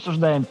 как мы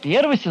обсуждаем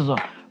первый сезон,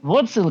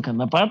 вот ссылка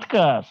на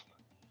подкаст.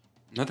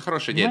 Ну, это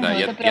хорошая идея, да.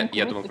 Я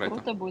думал про это.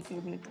 Круто будет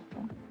выглядеть.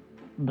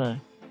 Да.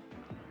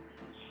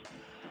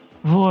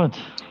 Вот.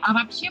 А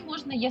вообще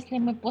можно, если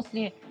мы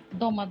после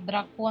 «Дома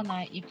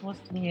дракона» и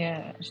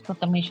после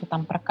что-то мы еще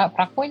там про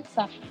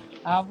кольца.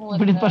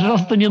 Блин,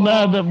 пожалуйста, не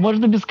надо,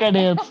 можно без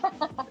колец.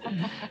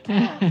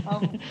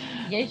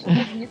 Я еще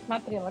даже не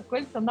смотрела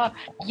 «Кольца», но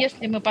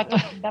если мы потом...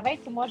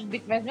 Давайте, может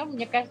быть, возьмем,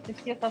 мне кажется,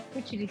 все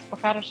соскучились по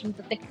хорошим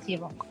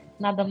детективам.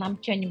 Надо нам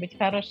что-нибудь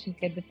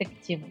хорошенькое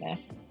детективное.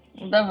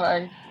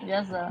 Давай,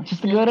 я за.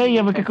 Честно говоря,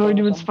 я бы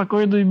какую-нибудь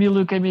спокойную,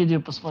 милую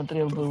комедию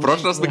посмотрел бы. В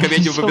прошлый раз мы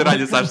комедию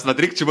выбирали, Саш,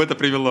 смотри, к чему это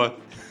привело.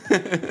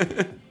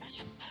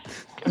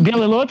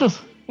 «Белый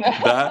лотос»?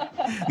 Да.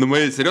 Ну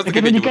мы серьезно Так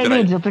комедию это не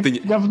выбирали. комедия,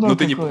 это говно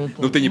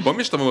какое-то. Ты не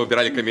помнишь, что мы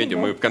выбирали комедию?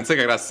 Мы в конце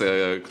как раз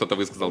кто-то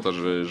высказал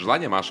тоже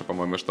желание, Маша,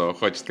 по-моему, что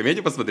хочет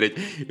комедию посмотреть.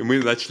 И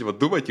мы начали вот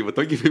думать, и в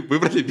итоге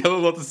выбрали «Белый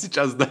лотос»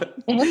 сейчас, да.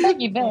 И в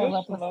итоге «Белый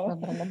лотос»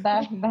 выбрали,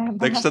 да.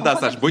 Так что да,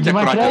 Саш, будь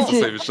аккуратен со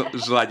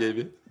своими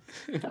желаниями.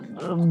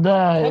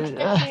 Да. Вот,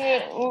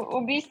 кстати,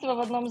 убийство в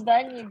одном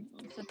здании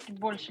все-таки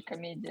больше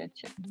комедия,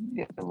 чем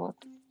 «Белый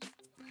лотос».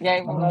 Я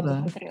его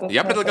смотрела.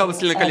 Я предлагал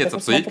 «Властелин колец»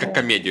 обсудить как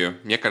комедию.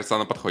 Мне кажется,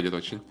 она подходит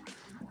очень.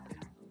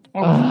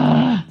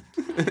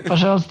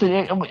 Пожалуйста,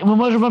 мы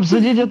можем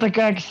обсудить это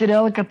как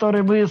сериал,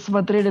 который мы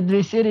смотрели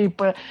 2 серии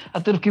по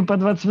отрывкам по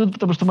 20 минут,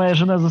 потому что моя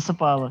жена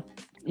засыпала.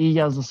 И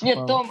я засыпал.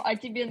 Нет, Том, а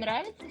тебе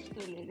нравится,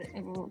 что ли,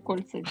 его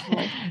кольца?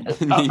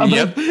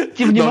 Нет.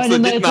 Обратите внимание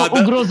на эту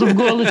угрозу в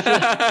голосе.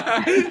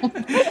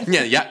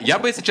 Не, я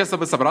бы, если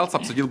честно, собрался,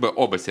 обсудил бы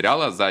оба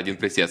сериала за один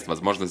присест.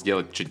 Возможно,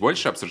 сделать чуть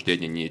больше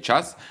обсуждения, не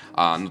час,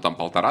 а, ну, там,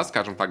 1,5,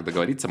 скажем так,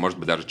 договориться. Может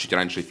быть, даже чуть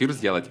раньше эфир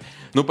сделать.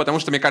 Ну, потому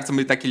что, мне кажется,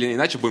 мы так или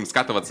иначе будем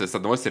скатываться с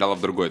одного сериала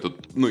в другой. Тут,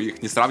 ну,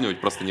 их не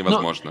сравнивать просто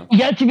невозможно.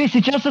 Я тебе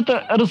сейчас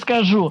это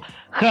расскажу.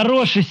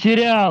 Хороший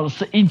сериал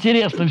с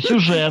интересным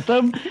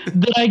сюжетом,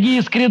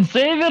 дорогие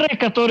скринсейверы,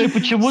 которые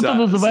почему-то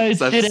называют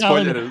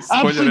сериалами.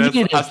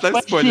 Спойлеры,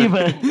 оставь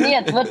спойлеры.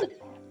 Нет, вот,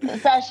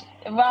 Саш,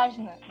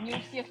 важно, не у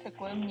всех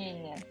такое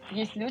мнение.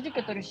 Есть люди,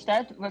 которые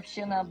считают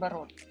вообще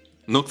наоборот.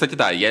 Ну, кстати,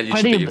 да, я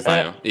лично их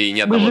знаю, и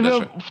ни одного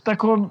даже.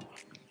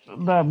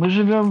 Мы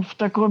живем в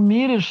таком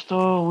мире,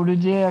 что у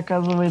людей,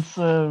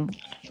 оказывается,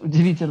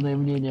 удивительные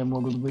мнения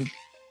могут быть.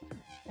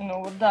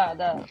 Ну,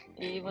 да.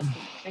 И вот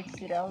эти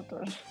сериалы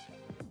тоже.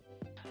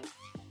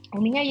 У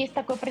меня есть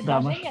такое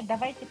предложение.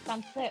 Давайте в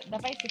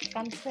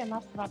конце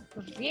нашего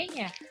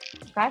обсуждения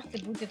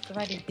каждый будет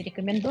говорить,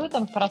 рекомендует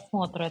он к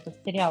просмотру этот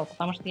сериал,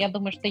 потому что я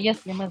думаю, что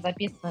если мы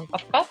записываем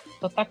подкаст,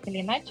 то так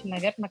или иначе,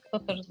 наверное,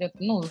 кто-то ждет,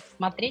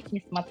 смотреть, не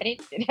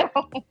смотреть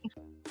сериал.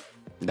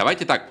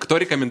 Давайте так, кто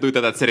рекомендует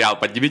этот сериал?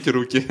 Поднимите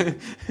руки.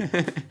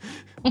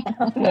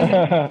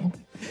 На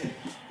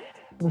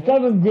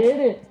самом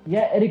деле,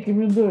 я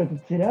рекомендую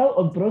этот сериал,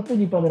 он просто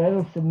не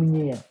понравился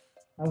мне.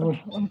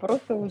 Он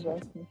просто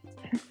ужасный.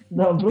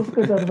 Да, он просто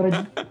какое-то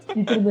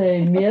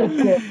отвратительное,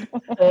 мерзкое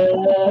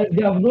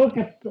говно.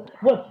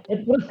 Вот,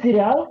 это просто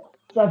сериал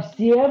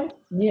совсем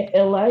не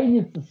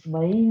элайнится с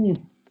моими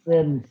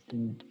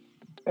ценностями.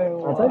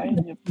 А так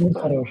он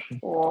хороший.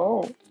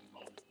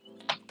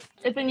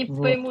 Это не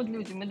поймут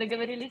люди. Мы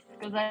договорились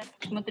сказать,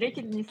 смотреть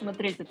или не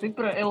смотреть, а ты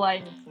про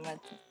элайницу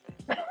начал.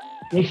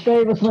 Я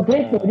считаю его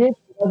смотреть, но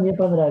мне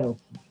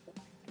понравился.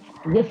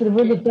 Если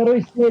вы на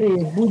 2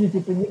 серии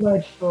будете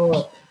понимать,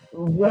 что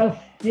вас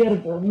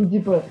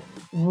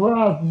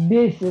вас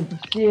бесят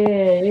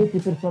все эти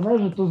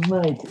персонажи, то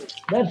знайте.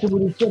 Дальше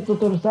будет все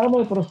то же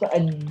самое, просто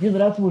один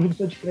раз мужик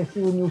с очень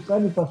красивыми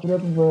усами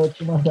посрет в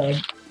чемодан.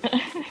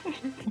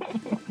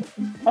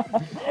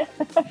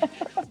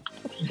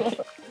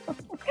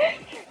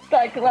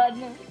 Так,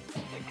 ладно.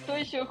 Кто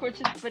еще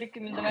хочет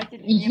порекомендовать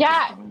или не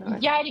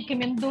порекомендовать? Я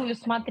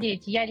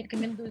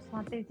рекомендую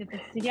смотреть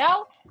этот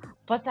сериал,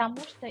 потому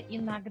что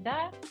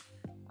иногда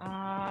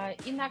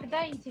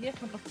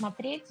интересно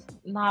посмотреть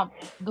на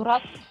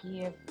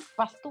дурацкие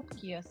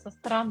поступки со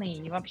стороны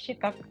и вообще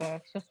как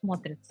все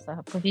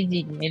смотрится,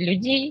 поведение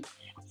людей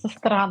со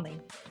стороны.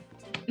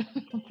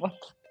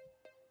 Вот.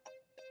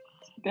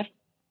 Супер.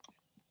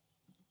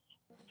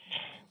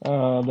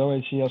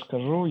 Давайте я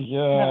скажу.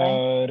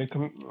 Я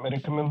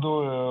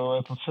рекомендую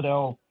этот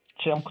сериал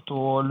тем,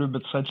 кто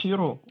любит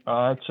сатиру,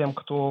 а тем,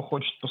 кто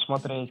хочет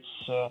посмотреть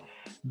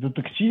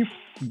детектив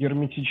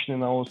герметичный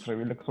на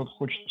острове, или кто-то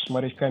хочет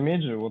посмотреть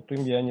комедию, вот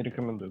им я не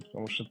рекомендую,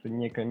 потому что это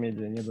не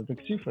комедия, не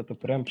детектив, это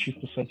прям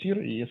чисто сатир,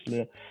 и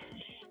если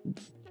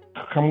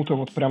кому-то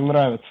вот прям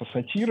нравится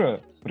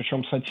сатира,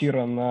 причем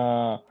сатира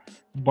на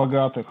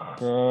богатых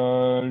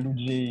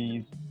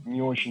людей,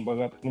 не очень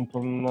богатых,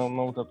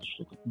 на вот это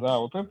что-то, да,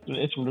 вот это,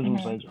 этим людям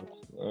зайдет.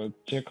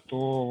 Те,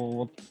 кто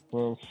вот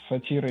с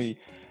сатирой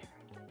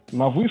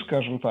на «вы»,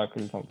 скажем так,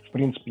 или там, в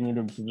принципе, не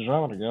любит этот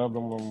жанр, я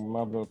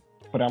думаю,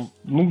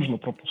 нужно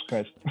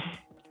пропускать.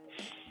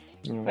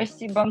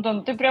 Спасибо,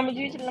 Антон. Ты прям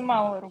удивительно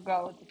мало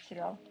ругал этот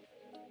сериал.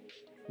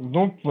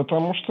 Ну,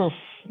 потому что,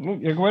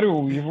 я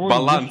говорю, его,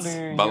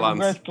 если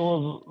ругать,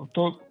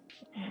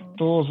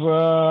 то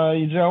за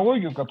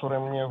идеологию, которая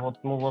мне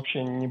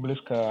вообще не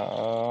близка,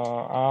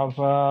 а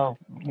за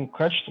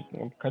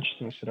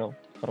качественный сериал,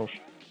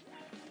 хороший.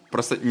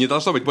 Просто не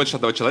должно быть больше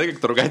одного человека,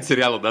 кто ругает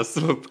сериал у нас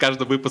в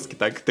каждом выпуске,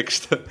 так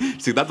что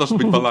всегда должен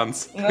быть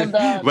баланс.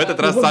 В этот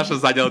раз Саша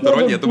занял эту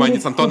роль, я думаю, они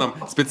с Антоном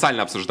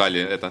специально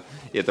обсуждали это,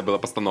 и это была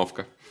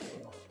постановка.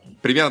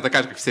 Примерно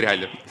такая же, как в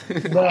сериале.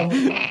 Да.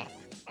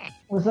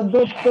 Мы с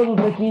Антоном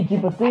такие,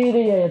 типа, ты или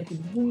я? Я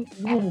такой,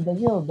 мне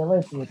надоело,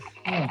 давайте вот.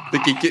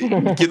 Такие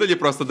кинули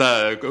просто,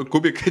 да,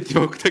 кубик,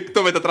 типа,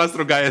 кто в этот раз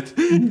ругает?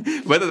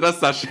 В этот раз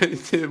Саша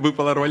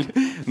выпала роль.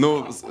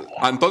 Ну,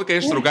 Антон,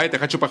 конечно, ругает. Я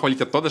хочу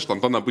похвалить Антона, что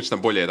Антон обычно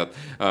более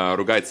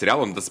ругает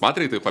сериал. Он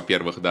досматривает их,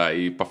 во-первых, да,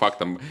 и по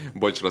фактам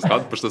больше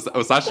рассказывает, потому что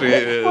у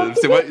Саши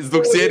всего из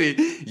 2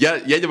 серий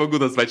я не могу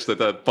назвать, что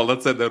это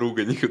полноценная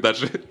ругань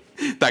даже.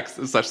 Так,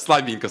 Саш,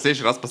 слабенько, в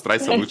следующий раз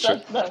постарайся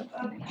лучше.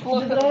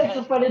 Мне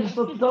нравится, Полин,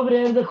 что Том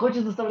реально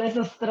хочет заставлять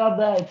нас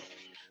страдать.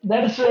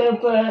 Дальше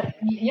это...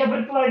 Я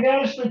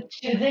предполагаю, что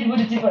через день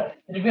будет типа,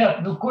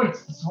 ребят, ну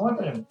кольца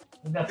смотрим.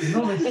 Ребят,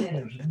 новая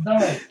серия уже,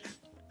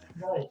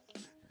 давай.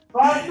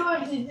 По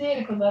одной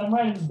недельку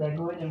нормально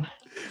догоним.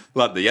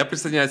 Ладно, я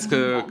присоединяюсь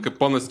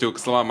полностью к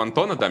словам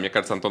Антона, да, мне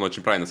кажется, Антон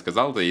очень правильно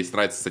сказал, да, если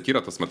нравится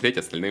сатира, то смотреть,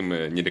 остальным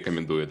не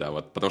рекомендую, да,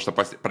 вот, потому что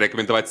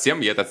порекомендовать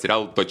всем я этот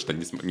сериал точно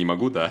не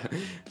могу, да,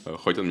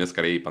 хоть он мне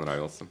скорее и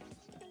понравился.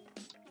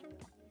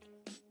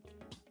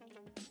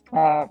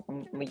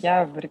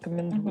 Я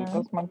рекомендую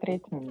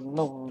посмотреть,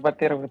 ну,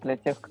 во-первых, для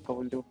тех,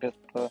 кто любит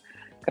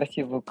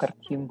красивую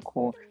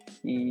картинку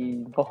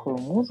и плохую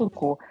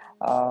музыку,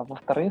 а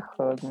во-вторых,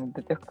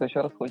 для тех, кто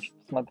еще раз хочет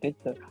посмотреть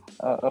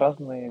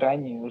разные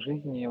грани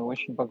жизни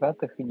очень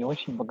богатых и не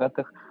очень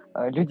богатых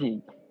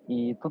людей.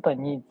 И тут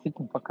они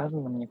действительно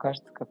показаны, мне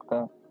кажется,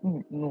 как-то,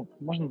 ну,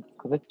 можно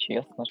сказать,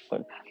 честно, что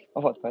ли.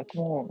 Вот,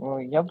 поэтому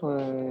я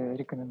бы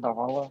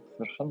рекомендовала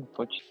совершенно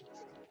точно.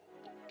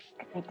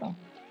 Круто.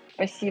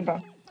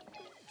 Спасибо.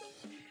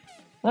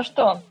 Ну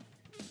что,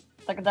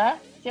 тогда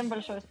всем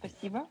большое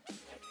спасибо.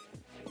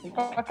 И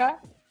пока.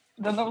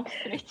 До новых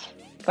встреч.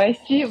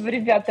 Спасибо,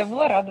 ребята.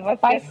 Была рада вас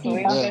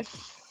слышать.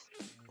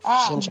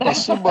 Всем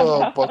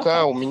спасибо.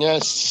 Пока у меня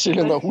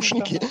сели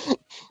наушники,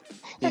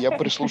 и я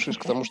прислушаюсь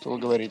к тому, что вы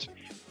говорите.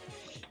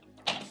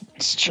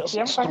 Сейчас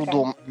с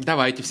трудом.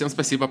 Давайте, всем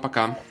спасибо,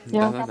 пока.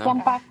 Всем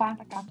пока.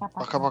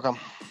 Пока-пока.